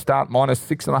 146. The start, minus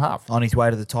 6.5. On his way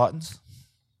to the Titans,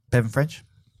 Bevan French?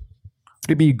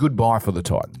 It'd be a good buy for the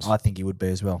Titans. I think he would be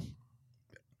as well.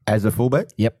 As a fullback?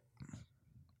 Yep.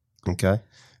 Okay.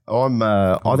 I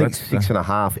think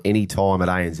 6.5 any time at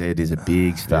ANZ is a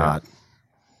big start.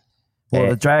 Well,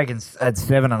 the Dragons had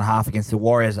 7.5 against the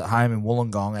Warriors at home in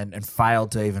Wollongong and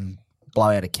failed to even blow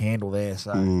out a candle there.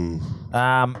 So,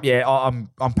 I'm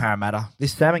Parramatta.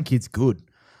 This Salmon kid's good.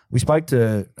 We spoke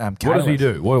to What does he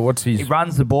do? What's his... He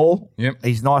runs the ball. Yep.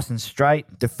 He's nice and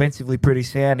straight, defensively pretty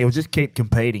sound. He'll just keep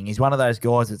competing. He's one of those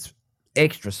guys that's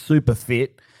extra super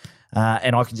fit,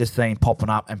 and I can just see him popping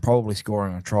up and probably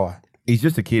scoring a try. He's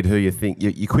just a kid who you think...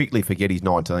 You quickly forget he's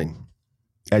 19.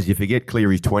 As you forget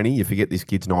Cleary's 20, you forget this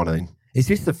kid's 19. Is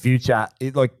this the future?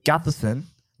 Like Gutherson,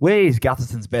 where is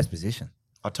Gutherson's best position?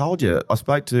 I told you. I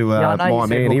spoke to my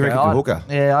man. He reckons a hooker.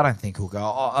 Yeah, I don't think hooker.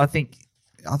 I think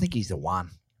he's a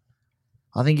one.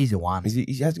 I think he's a one.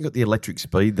 He hasn't got the electric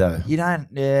speed though. You don't.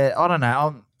 Yeah, I don't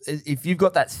know. If you've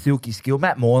got that silky skill,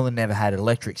 Matt Moylan never had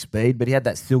electric speed, but he had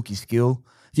that silky skill.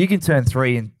 If you can turn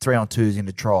 3-on-2s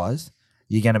into tries,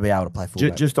 you're going to be able to play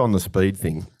fullback. Just on the speed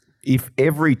thing, if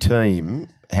every team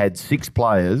had 6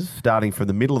 players starting from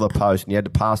the middle of the post and you had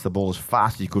to pass the ball as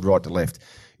fast as you could right to left,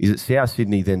 is it South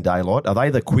Sydney then Daylight? Are they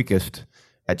the quickest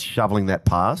at shoveling that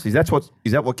pass? Is that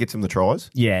what gets them the tries?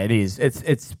 Yeah, it is.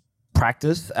 It's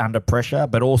practice under pressure,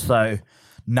 but also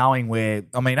knowing where.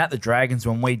 I mean, at the Dragons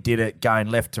when we did it, going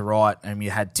left to right, and you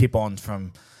had tip-ons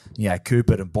from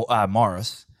Cooper to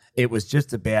Morris, it was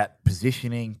just about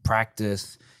positioning,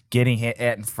 practice, getting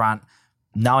out in front,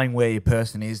 knowing where your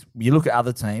person is. You look at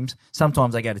other teams,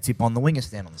 sometimes they go to tip on, the winger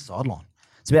stand on the sideline.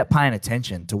 It's about paying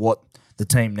attention to what the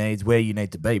team needs, where you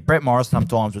need to be. Brett Morris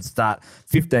sometimes would start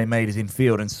 15 metres in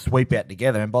field and sweep out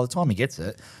together, and by the time he gets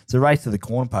it, it's a race to the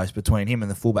corner post between him and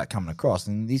the fullback coming across,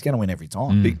 and he's going to win every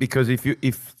time. Because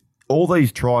if all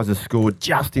these tries are scored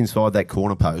just inside that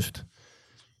corner post,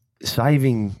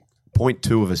 saving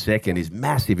 0.2 of a second is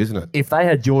massive, isn't it? If they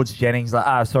had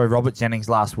Robert Jennings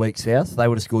last week, South, they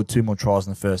would have scored 2 more tries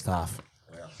in the first half.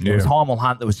 Yeah. It was Heimel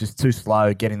Hunt that was just too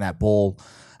slow getting that ball,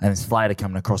 and Slater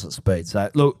coming across at speed. So,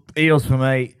 look, Eels for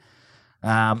me,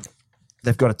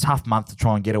 they've got a tough month to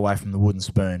try and get away from the wooden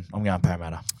spoon. I'm going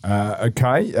Parramatta.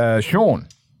 Okay. Sean?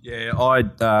 Yeah,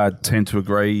 I tend to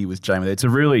agree with Jamie. It's a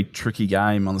really tricky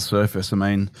game on the surface. I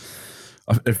mean,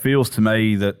 it feels to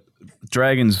me that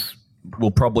Dragons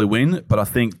will probably win, but I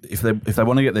think if they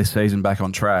want to get their season back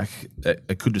on track,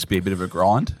 it could just be a bit of a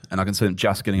grind, and I can see them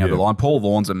just getting over the line. Paul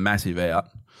Vaughan's a massive out.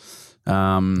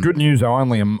 Good news, though,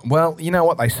 only well, you know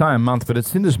what they say a month, but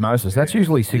it's syndesmosis. That's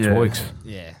usually 6 weeks.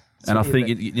 Yeah. And I think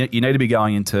you need to be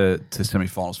going into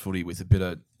semi-finals footy with a bit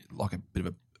of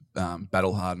a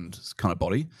battle-hardened kind of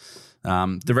body.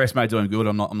 The rest may do him good.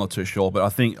 I'm not too sure, but I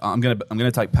think I'm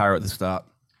gonna take Parra at the start.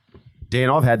 Dan,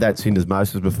 I've had that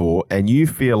syndesmosis before, and you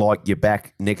feel like you're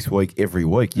back next week every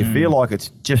week. You feel like it's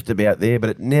just about there, but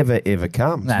it never, ever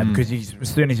comes. No, because as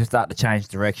soon as you start to change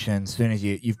direction, as soon as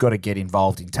you've got to get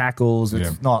involved in tackles,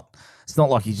 it's not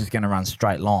like he's just going to run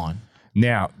straight line.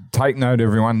 Now, take note,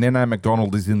 everyone. Nene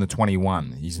McDonald is in the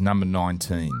 21. He's number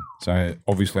 19. So,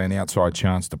 obviously, an outside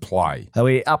chance to play. Are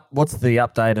we up? What's the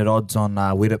updated odds on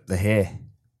Widdop the hair?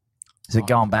 Is it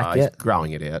going back yet? He's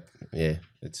growing it out. Yeah.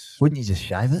 Wouldn't you just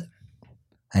shave it?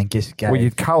 And just go. Well,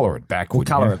 you'd colour it back, We'll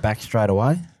colour it back straight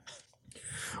away.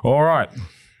 All right.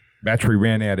 Battery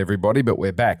ran out, everybody, but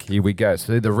we're back. Here we go.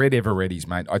 See, the Red Everettis,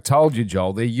 mate. I told you,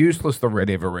 Joel, they're useless, the Red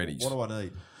Everettis. What do I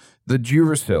need? The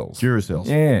Duracells. Duracells.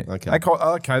 Yeah.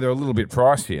 Okay. They're a little bit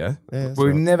pricier. Yeah, We've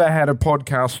right. never had a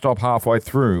podcast stop halfway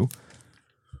through.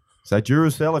 So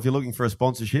Duracell, if you're looking for a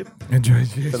sponsorship for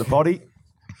The the potty,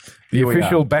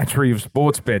 official battery of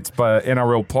sports bets by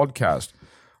NRL podcast.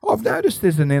 I've noticed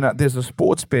there's a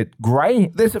sports bet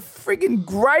there's a friggin'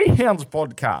 Greyhounds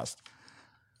podcast,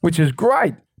 which is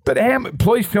great. But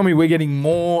please tell me we're getting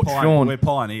more, Sean. We're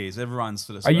pioneers. Everyone's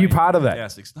sort of. Are you part of that?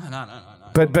 Yeah, no.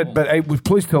 But hey,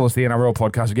 please tell us the NRL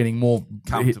podcast are getting more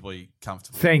comfortably.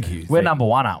 Thank you. We're number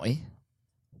one, aren't we?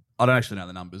 I don't actually know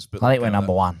the numbers, but I think we're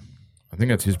number one. I think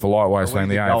that's his polite way of saying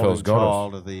the AFL's got us.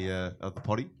 child of the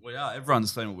potty. We are.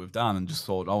 Everyone's seen what we've done and just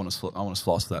thought, I want to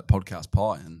slice that podcast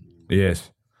pie. And Yes.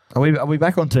 Are we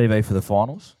back on TV for the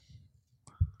finals?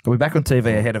 Are we back on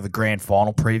TV ahead of a grand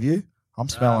final preview? I'm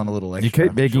smelling a little extra. You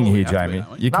keep begging Sure we here, have to be, Jamie.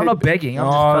 don't we? No, I'm not begging. I'm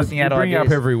just busting out you bring ideas. it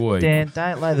up every week. Dan,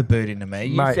 don't lay the boot into me.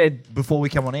 You Mate. said before we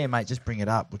come on air, mate, just bring it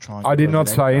up. We'll try and I did get not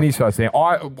it say out. any such thing.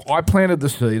 I planted the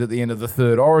seed at the end of the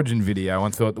third Origin video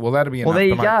and thought, well, that'll be enough Well, there to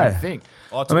you make go. me think.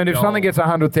 I I mean, if took something Joel- gets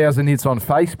 100,000 hits on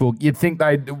Facebook, you'd think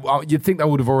they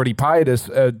would have already paid us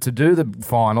to do the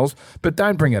finals. But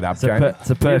don't bring it up, Jamie. It's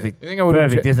a perfect, You think I would have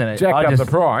perfect, isn't it? jacked I up just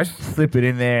the price. slip it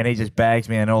in there and he just bags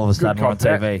me and all of a sudden we're on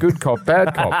TV. Good cop,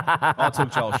 bad cop. I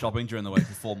took Joel shopping during the week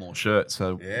for 4 more shirts,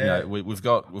 so we've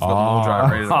got the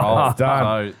wardrobe ready to roll.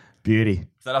 Done. So Beauty.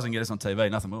 if that doesn't get us on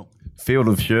TV, nothing will. Field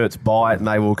of shirts, buy it and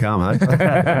they will come,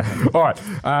 eh? All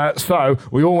right, so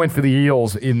we all went for the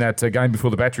Eels in that game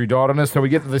before the battery died on us. So we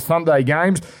get to the Sunday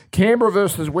games. Canberra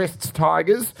versus Wests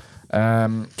Tigers.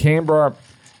 Canberra,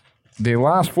 their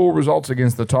last 4 results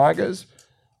against the Tigers,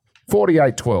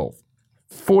 48-12,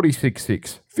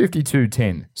 46-6,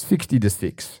 52-10,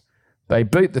 60-6. They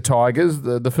beat the Tigers,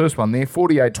 the first one there,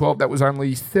 48-12. That was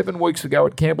only 7 weeks ago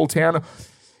at Campbelltown.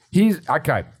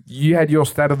 Okay, you had your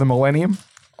stat of the millennium.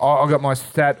 I got my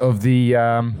stat of the,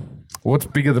 what's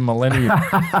bigger than millennium?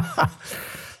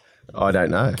 I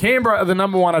don't know. Canberra are the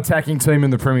number 1 attacking team in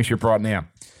the premiership right now.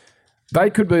 They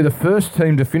could be the first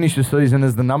team to finish the season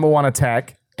as the number 1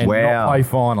 attack and not play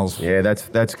finals. Yeah,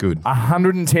 that's good.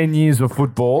 110 years of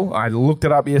football. I looked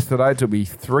it up yesterday. It took me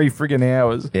 3 friggin'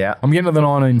 hours. Yeah. I'm getting to the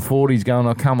 1940s going,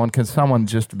 oh, come on, can someone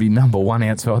just be number 1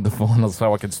 outside the finals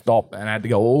so I can stop? And I had to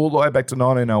go all the way back to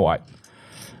 1908.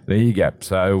 There you go.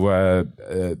 So,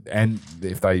 and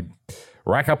if they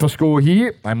rack up a score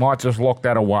here, they might just lock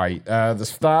that away. The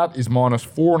start is minus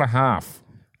 4.5.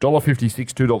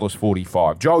 $1.56,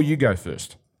 $2.45. Joel, you go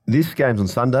first. This game's on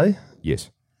Sunday,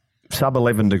 Yes. sub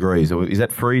 11 degrees. Is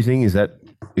that freezing? Is that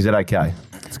okay?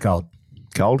 It's cold.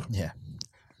 Cold? Yeah.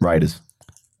 Raiders.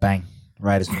 Bang.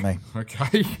 Raiders for me.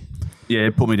 Okay. Yeah,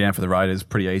 put me down for the Raiders.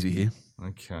 Pretty easy here.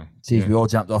 Okay. Geez, we all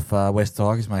jumped off West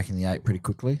Tigers making the 8 pretty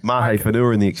quickly. Mahe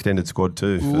Fanua in the extended squad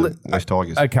too for West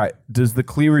Tigers. Okay. Does the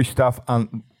Cleary stuff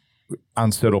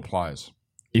unsettle players?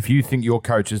 If you think your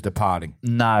coach is departing,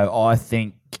 No,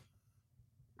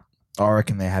 I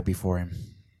reckon they're happy for him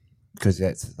because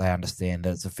they understand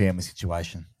that it's a family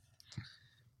situation.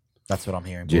 That's what I'm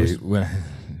hearing, boys.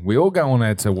 we all go on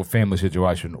that a family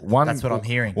situation. That's what I'm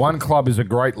hearing. One club is a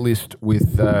great list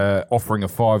with offering a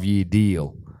 5-year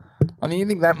deal. I mean, you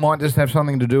think that might just have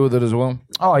something to do with it as well?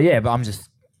 Oh, yeah, but I'm just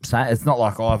saying it's not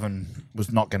like Ivan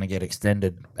was not going to get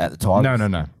extended at the Tigers.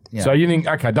 No. Yeah. So you think,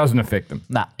 okay, doesn't affect them?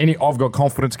 Nah. I've got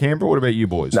confidence, Canberra. What about you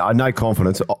boys? No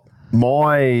confidence.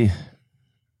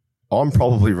 I'm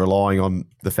probably relying on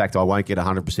the fact I won't get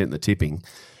 100% in the tipping.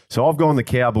 So I've gone the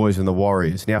Cowboys and the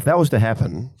Warriors. Now, if that was to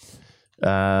happen,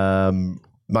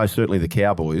 most certainly the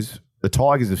Cowboys. The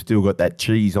Tigers have still got that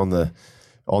cheese on the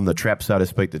trap, so to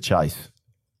speak, to chase.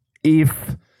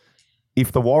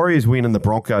 If the Warriors win and the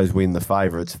Broncos win, the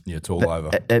favourites, Yeah, it's all over.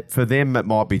 For them, it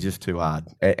might be just too hard,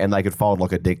 and they could fold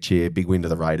like a deck chair. Big win to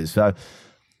the Raiders. So,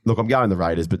 look, I'm going the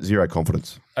Raiders, but zero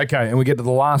confidence. Okay, and we get to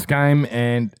the last game,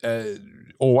 and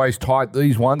always tight,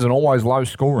 these ones, and always low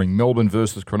scoring. Melbourne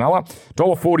versus Cronulla.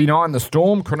 $1.49 the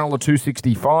Storm, Cronulla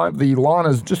 $2.65. The line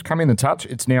has just come in a touch.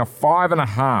 It's now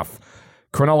 5.5.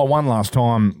 Cronulla won last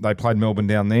time they played Melbourne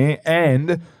down there,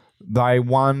 and they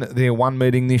won their one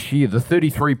meeting this year. The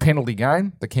 33 penalty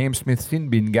game, the Cam Smith sin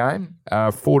bin game,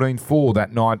 14-4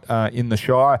 that night in the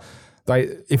Shire.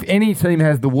 If any team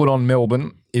has the wood on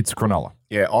Melbourne, it's Cronulla.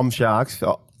 Yeah, I'm Sharks.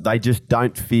 They just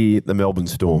don't fear the Melbourne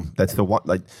Storm. That's the one.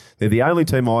 They're the only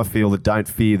team I feel that don't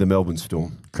fear the Melbourne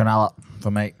Storm. Cronulla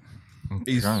for me.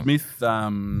 Is Smith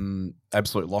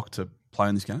absolute lock to play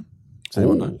in this game? Does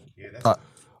anyone know?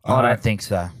 I don't think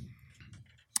so.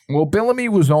 Well, Bellamy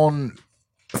was on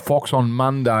Fox on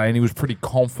Monday and he was pretty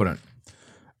confident.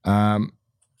 Do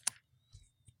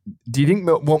you think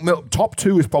top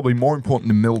two is probably more important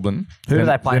than Melbourne Who do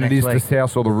they play than next it is week? the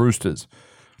South or the Roosters?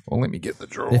 Well, let me get the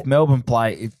draw. If Melbourne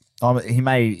play, he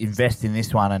may invest in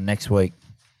this one and next week.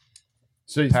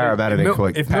 Parramatta next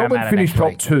week. If Melbourne Parramatta finish next top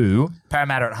week. two,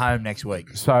 Parramatta at home next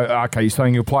week. so okay, you're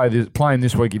saying you'll play him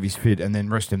this week if he's fit, and then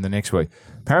rest him the next week.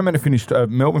 Melbourne finished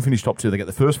top two. They get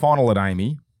the first final at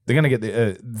Amy. They're going to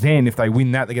get then if they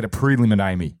win that, they get a prelim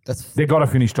at Amy. They've got to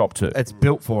finish top two. It's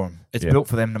built for them. It's built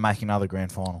for them to make another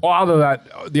grand final. Or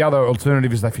the other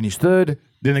alternative is they finish third.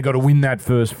 Then they've got to win that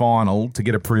first final to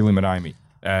get a prelim at Amy.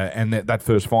 And that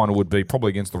first final would be probably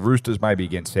against the Roosters, maybe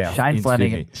against South. Shane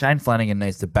Flanagan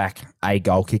needs to back a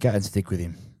goal kicker and stick with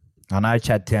him. I know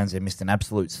Chad Townsend missed an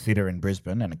absolute sitter in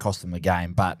Brisbane and it cost him the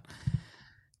game, but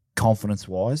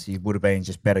confidence-wise, he would have been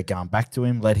just better going back to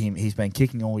him. He's been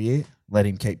kicking all year. Let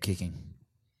him keep kicking.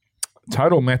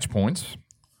 Total match points.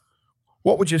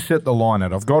 What would you set the line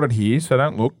at? I've got it here, so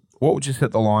don't look. What would you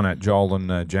set the line at, Joel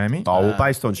and Jamie? Well,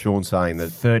 based on Sean saying that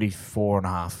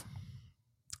 34.5.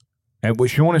 And what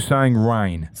Sean is saying,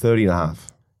 rain. 30.5.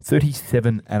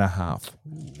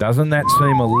 37.5. Doesn't that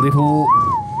seem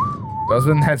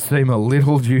a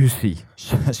little juicy?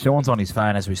 Sean's on his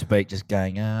phone as we speak, just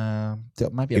going,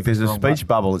 maybe If there's a speech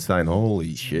bubble, it's saying,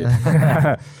 holy shit.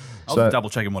 I was just double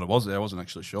checking what it was there. I wasn't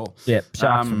actually sure. Yeah,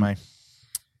 Sharks for me.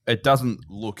 It doesn't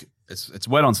look. It's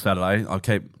wet on Saturday. How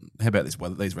about these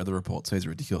weather reports? These are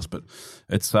ridiculous, but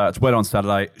it's wet on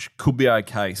Saturday. Could be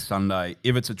okay Sunday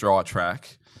if it's a dry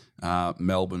track.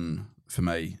 Melbourne for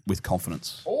me with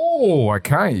confidence. Oh,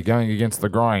 okay. You're going against the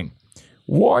grain.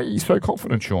 Why are you so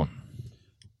confident, Sean?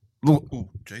 Look,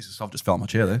 Jesus, I've just fell on my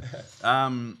chair there.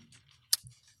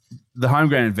 The home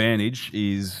ground advantage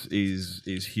is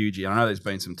huge. I know there's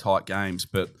been some tight games,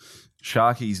 but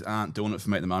Sharkies aren't doing it for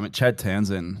me at the moment. Chad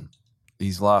Townsend,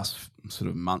 his last sort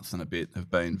of month and a bit have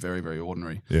been very, very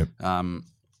ordinary. Yeah. And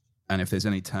if there's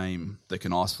any team that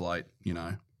can isolate,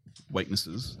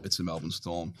 weaknesses, it's the Melbourne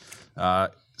Storm.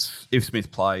 If Smith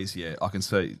plays, I can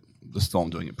see the Storm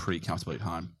doing it pretty comfortably at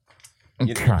home.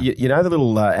 Okay. You know the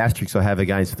little asterisk I have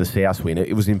against the South win?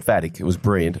 It was emphatic. It was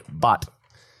brilliant. But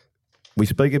we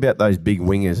speak about those big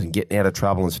wingers and getting out of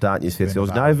trouble and starting your sets. There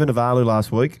was no Vunivalu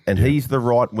last week, and he's the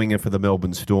right winger for the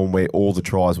Melbourne Storm where all the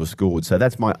tries were scored. So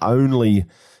that's my only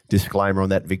disclaimer on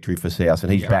that victory for South,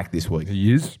 and he's back this week.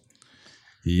 He is.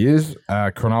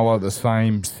 Cronulla the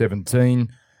same, 17.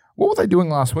 What were they doing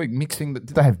last week? Mixing. Did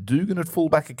they have Dugan at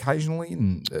fullback occasionally?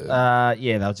 And they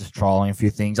were just trialling a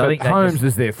few things. I think Holmes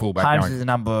is their fullback. Holmes is the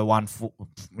number one.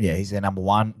 He's their number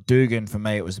one. Dugan, for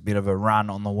me, it was a bit of a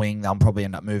run on the wing. They'll probably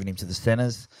end up moving him to the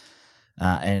centres.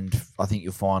 And I think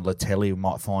you'll find Latelli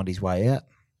might find his way out.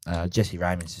 Jesse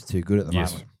Raymond's just too good at the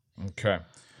moment. Okay.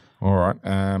 All right.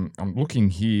 I'm looking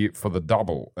here for the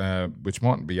double, which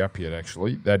mightn't be up yet,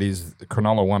 actually. That is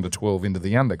Cronulla 1-12 into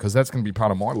the under, because that's going to be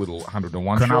part of my little 100 to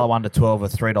 1 shot. Cronulla 1-12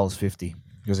 at $3.50,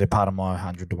 because they're part of my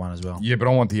 100 to 1 as well. Yeah, but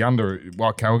I want the under.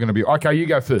 Okay, we're going to be... Okay, you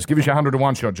go first. Give us your 100 to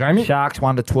 1 shot, Jamie. Sharks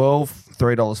 1-12,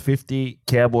 $3.50.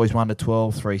 Cowboys 1-12,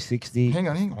 $3.60. Hang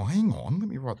on. Let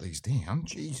me write these down.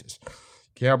 Jesus.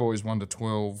 Cowboys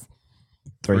 1-12,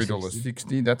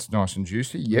 $3.60. That's nice and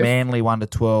juicy. Yes. Manly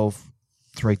 1-12,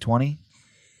 $3.20.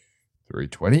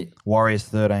 $3.20. Warriors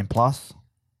 13 plus.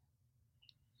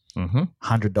 Mm-hmm.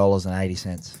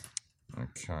 $100.80.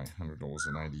 Okay,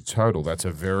 $100.80 total. That's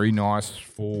a very nice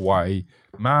four-way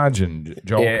margin.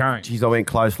 Joel Kane. Geez, I went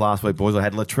close last week, boys. I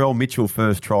had Latrell Mitchell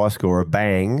first try scorer,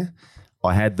 bang.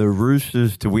 I had the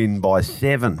Roosters to win by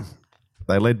 7.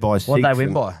 They led by 6. What did they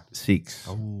win by? 6.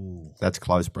 Oh, that's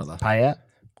close, brother. Payout?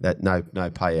 No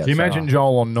payout. Can you imagine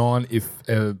Joel on 9 if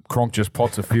Kronk just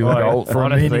pots a field goal for a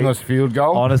meaningless field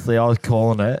goal? Honestly, I was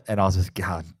calling it and I was just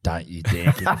going, don't you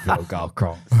dare kick a field goal,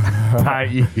 Kronk.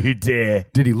 Don't you dare.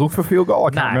 Did he look for field goal?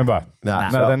 I can't remember.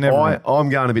 No, they never. I'm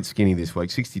going a bit skinny this week,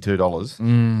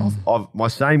 $62. My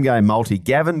same game multi.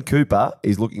 Gavin Cooper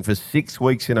is looking for 6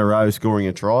 weeks in a row scoring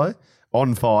a try.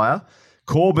 on fire.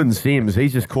 Corbin Sims,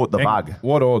 he's just caught the bug.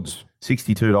 What odds?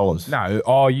 $62. No.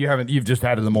 Oh, you haven't. You've just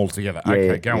added them all together.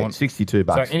 Okay, go on. $62.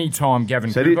 So anytime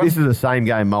Gavin So Cooper. this is a same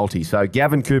game multi. So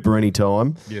Gavin Cooper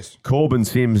anytime. Yes. Corbin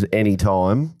Sims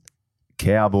anytime.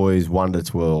 Cowboys 1 to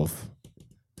 12.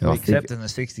 And I think- Accepting the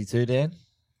 62, Dan?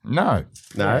 No.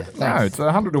 No. No, it's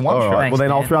 101 All shot. right. Well,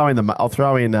 then Thanks, I'll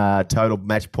throw in total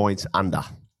match points under.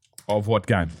 Of what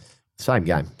game? Same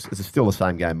game. It's still the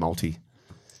same game multi.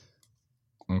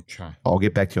 Okay. I'll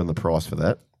get back to you on the price for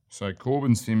that. So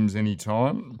Corbin Sims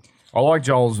anytime. I like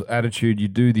Joel's attitude. You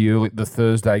do the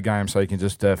Thursday game so you can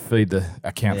just feed the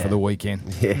account for the weekend.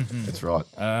 Yeah, that's right.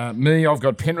 Me, I've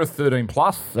got Penrith 13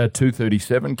 plus at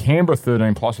 $2.37. Canberra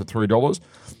 13 plus at $3.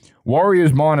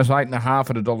 Warriors minus 8.5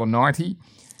 at $1.90.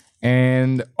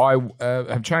 And I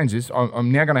have changed this.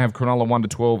 I'm now going to have Cronulla 1 to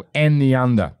 12 and the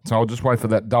under. So I'll just wait for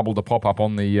that double to pop up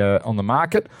on the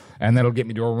market, and that'll get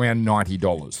me to around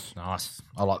 $90. Nice.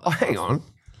 I like Oh, that. hang on.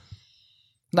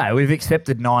 No, we've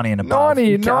accepted 90 and above.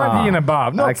 90 and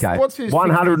above. Okay. What's his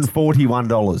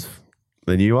 $141.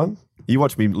 The new one. You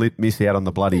watch me miss out on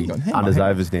the bloody Hang unders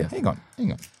on. overs now. Hang on.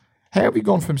 How have we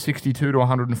gone from 62 to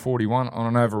 141 on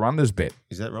an over-unders bet?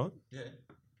 Is that right? Yeah.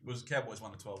 It was Cowboys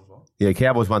 1 to 12 as well. Yeah,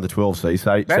 Cowboys 1 to 12. See,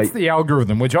 That's the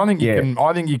algorithm, which I think you Yeah. can.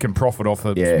 I think you can profit off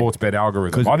the Yeah. sports bet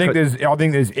algorithm. 'Cause- I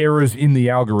think there's errors in the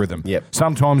algorithm. Yep.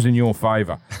 Sometimes in your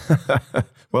favour.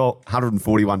 well,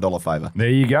 $141 favour. There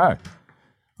you go.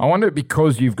 I wonder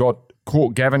because you've got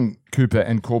Gavin Cooper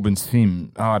and Corbin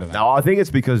Sim. I don't know. No, I think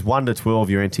it's because 1 to 12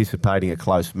 you're anticipating a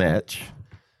close match.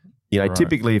 You know,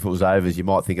 typically if it was overs, you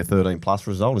might think a 13 plus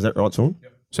result. Is that right, Sean?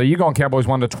 Yep. So you gone Cowboys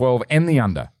 1 to 12 and the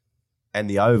under. And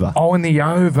the over. Oh, and the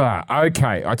over.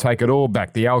 Okay, I take it all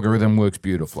back. The algorithm works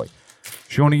beautifully.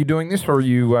 Sean, are you doing this or are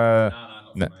you...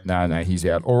 No, he's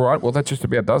out. All right, well, that just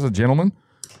about does it, gentlemen.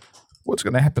 What's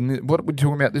going to happen? What are we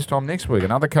talking about this time next week?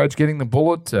 Another coach getting the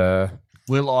bullet?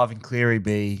 Will Ivan Cleary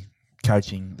be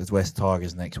coaching the West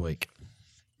Tigers next week?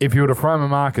 If you were to frame a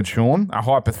market, Sean, a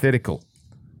hypothetical,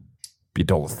 be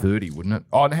 $1.30, wouldn't it?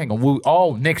 Oh, hang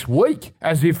on. Next week,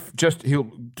 as if just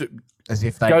he'll As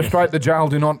if they go straight to jail.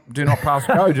 Do not pass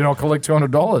go. Do not collect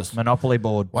 $200. Monopoly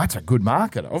board. Well, that's a good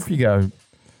market. Off you go,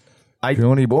 Hey,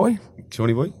 Shawnee boy.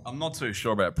 Shawnee boy? I'm not too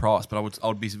sure about price, but I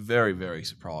would be very, very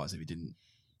surprised if he didn't.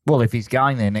 Well, if he's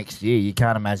going there next year, you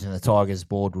can't imagine the Tigers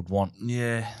board would want.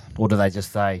 Yeah, Or do they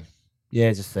just say,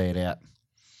 yeah, just see it out?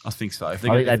 I think so. If I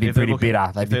think they'd be pretty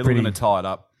bitter. They'd If be they're pretty. looking to tie it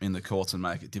up in the courts and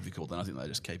make it difficult, then I think they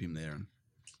just keep him there and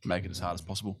make it as hard as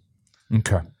possible.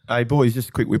 Okay. Hey, boys, just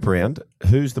a quick whip around.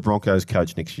 Who's the Broncos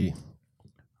coach next year?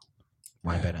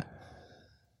 Way better.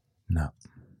 No.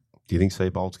 Do you think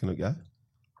Seabold's going to go?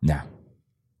 No.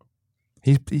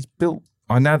 He's built.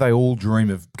 I know they all dream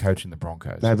of coaching the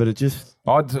Broncos. No, but it just...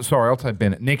 I'll take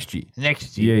Bennett next year.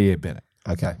 Next year. Yeah, Bennett.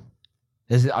 Okay.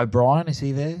 Is it O'Brien? Is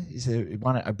he there? Is there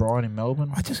one at O'Brien in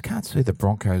Melbourne? I just can't see the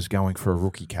Broncos going for a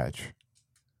rookie coach.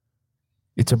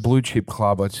 It's a blue chip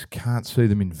club. I just can't see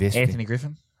them investing. Anthony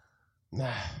Griffin? They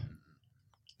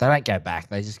don't go back.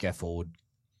 They just go forward.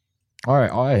 I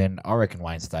reckon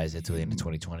Wayne stays there till the end of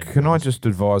 2020. Can I just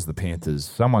advise the Panthers?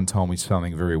 Someone told me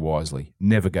something very wisely.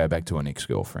 Never go back to an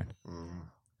ex-girlfriend.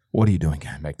 What are you doing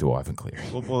going back to Ivan Cleary?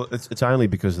 Well, it's only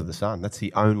because of the son. That's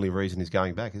the only reason he's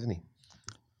going back, isn't he?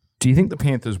 Do you think the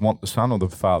Panthers want the son or the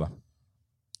father?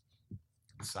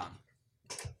 Son.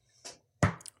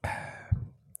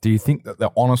 Do you think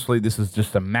that honestly this is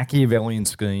just a Machiavellian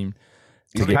scheme?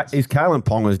 Is Kalen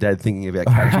Ponga's dad thinking about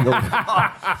coaching?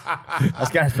 I was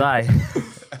going to say.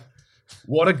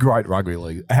 What a great rugby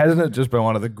league. Hasn't it just been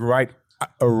one of the great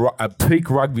a peak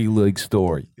rugby league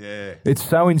story? Yeah. It's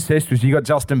so incestuous. You got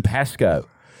Justin Pascoe.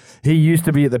 He used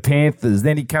to be at the Panthers.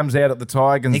 Then he comes out at the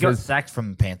Tigers. He got sacked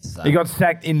from the Panthers, though. He got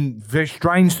sacked in very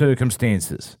strange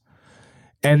circumstances.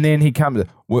 And then he comes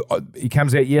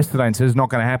out yesterday and says it's not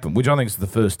going to happen, which I think is the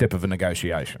first step of a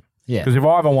negotiation. Yeah. Because if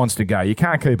Ivan wants to go, you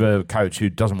can't keep a coach who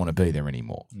doesn't want to be there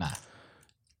anymore. No.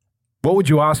 What would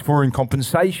you ask for in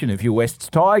compensation if you're West's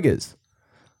Tigers?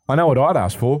 I know what I'd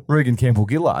ask for. Regan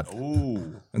Campbell-Gillard.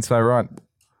 Ooh. And say, right,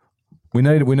 we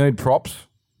need props.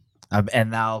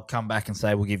 And they'll come back and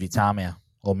say, we'll give you Tamia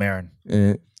or Merrin.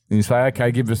 And you say,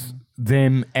 okay, give us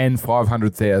them and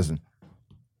 500,000.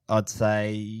 I'd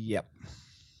say, yep.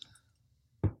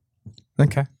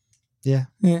 Okay. Yeah.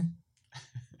 Yeah.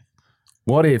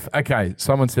 What if, okay,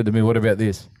 someone said to me, what about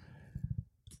this?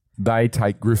 They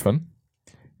take Griffin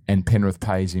and Penrith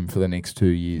pays him for the next 2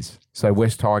 years. So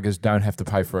West Tigers don't have to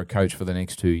pay for a coach for the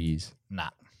next 2 years. Nah.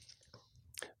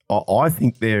 I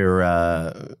think they're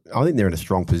in a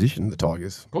strong position, the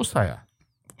Tigers. Of course they are.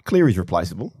 Cleary's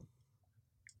replaceable,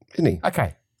 isn't he?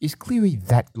 Okay, is Cleary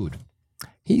that good?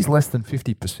 He's less than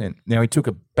 50%. Now, he took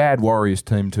a bad Warriors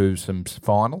team to some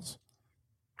finals.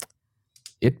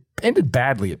 It ended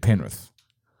badly at Penrith.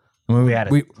 I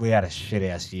mean, we had a shit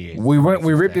ass year. We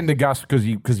ripped into Gus because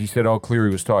he said,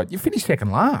 Cleary was tired. You finished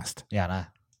second last. Yeah,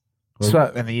 I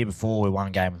know. And the year before, we won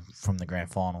a game from the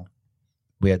grand final.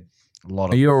 We had a lot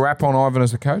of... Are you a wrap on Ivan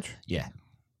as a coach? Yeah.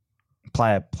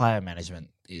 Player management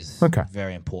is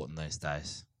very important these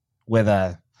days.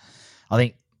 Whether... I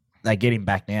think they get him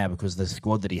back now because the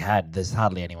squad that he had, there's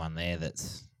hardly anyone there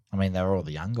that's... I mean, they're all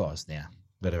the young guys now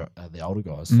that are the older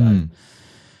guys. So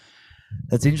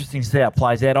it's interesting to see how it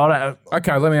plays out.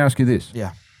 Okay, let me ask you this.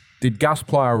 Yeah. Did Gus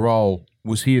play a role?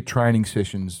 Was he at training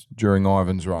sessions during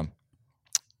Ivan's run?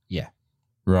 Yeah.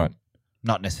 Right.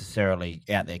 Not necessarily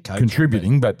out there coaching.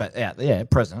 Contributing, but out there,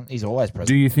 present. He's always present.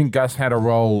 Do you think Gus had a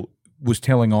role, was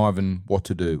telling Ivan what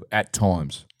to do at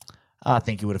times? I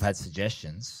think he would have had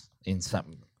suggestions in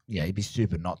some... Yeah, he'd be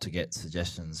stupid not to get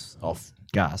suggestions off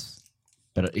Gus.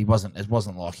 But it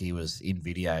wasn't like he was in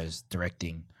videos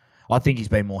directing. I think he's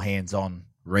been more hands-on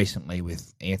recently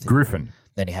with Anthony Griffin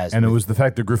than he has. And it was the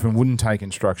fact that Griffin wouldn't take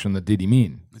instruction that did him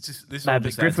in. It's just, this No, all but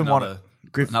just Griffin adds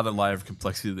another layer of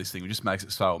complexity to this thing, which just makes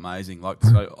it so amazing. Like,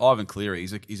 so Ivan Cleary,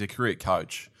 he's a career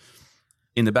coach.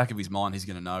 In the back of his mind, he's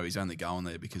going to know he's only going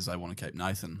there because they want to keep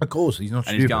Nathan. Of course, he's not and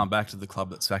stupid. He's going back to the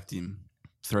club that sacked him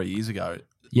 3 years ago.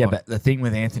 Yeah, but the thing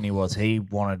with Anthony was he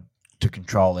wanted to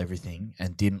control everything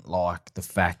and didn't like the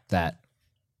fact that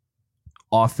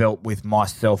I felt with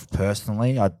myself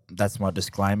personally, that's my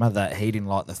disclaimer, that he didn't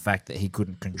like the fact that he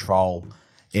couldn't control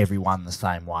everyone the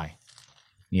same way.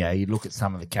 Yeah, you look at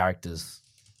some of the characters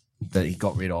that he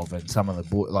got rid of and some of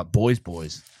the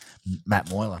boys, Matt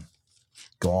Moylan,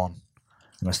 gone.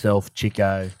 Myself,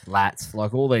 Chico, Lats,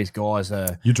 like all these guys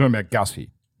are... You're talking about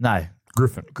Gussie? No.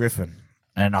 Griffin.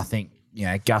 And I think,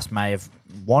 Gus may have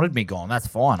wanted me gone. That's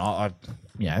fine. I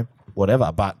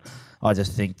whatever. But I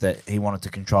just think that he wanted to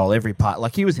control every part.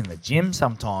 Like he was in the gym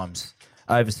sometimes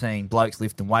overseeing blokes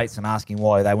lifting weights and asking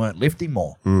why they weren't lifting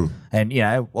more. And,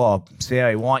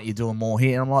 Sarah, why aren't you doing more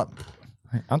here? And I'm like...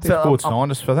 Aren't there sports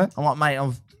scientists for that? I'm like, mate,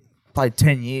 I've played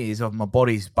 10 years of my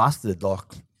body's busted. Like,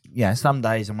 some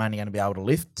days I'm only going to be able to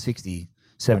lift 60,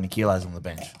 70 kilos on the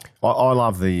bench. I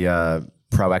love the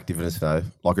proactiveness, though.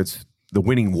 Like it's the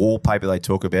winning wallpaper they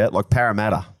talk about. Like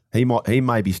Parramatta. He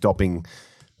may be stopping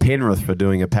Penrith for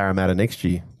doing a Parramatta next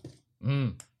year.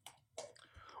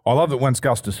 I love that once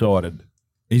Gus decided,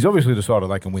 he's obviously decided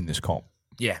they can win this comp.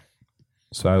 Yeah.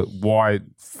 So why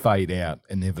fade out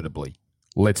inevitably?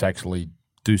 Let's actually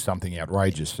do something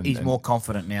outrageous. He's more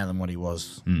confident now than what he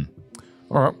was.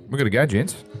 All right, we've got to go,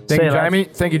 gents. Thank you, Jamie.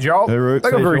 Thank you, Joel. They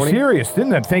got very serious,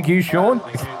 didn't it? Thank you, Sean.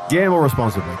 Gamble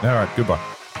responsibly. All right, goodbye.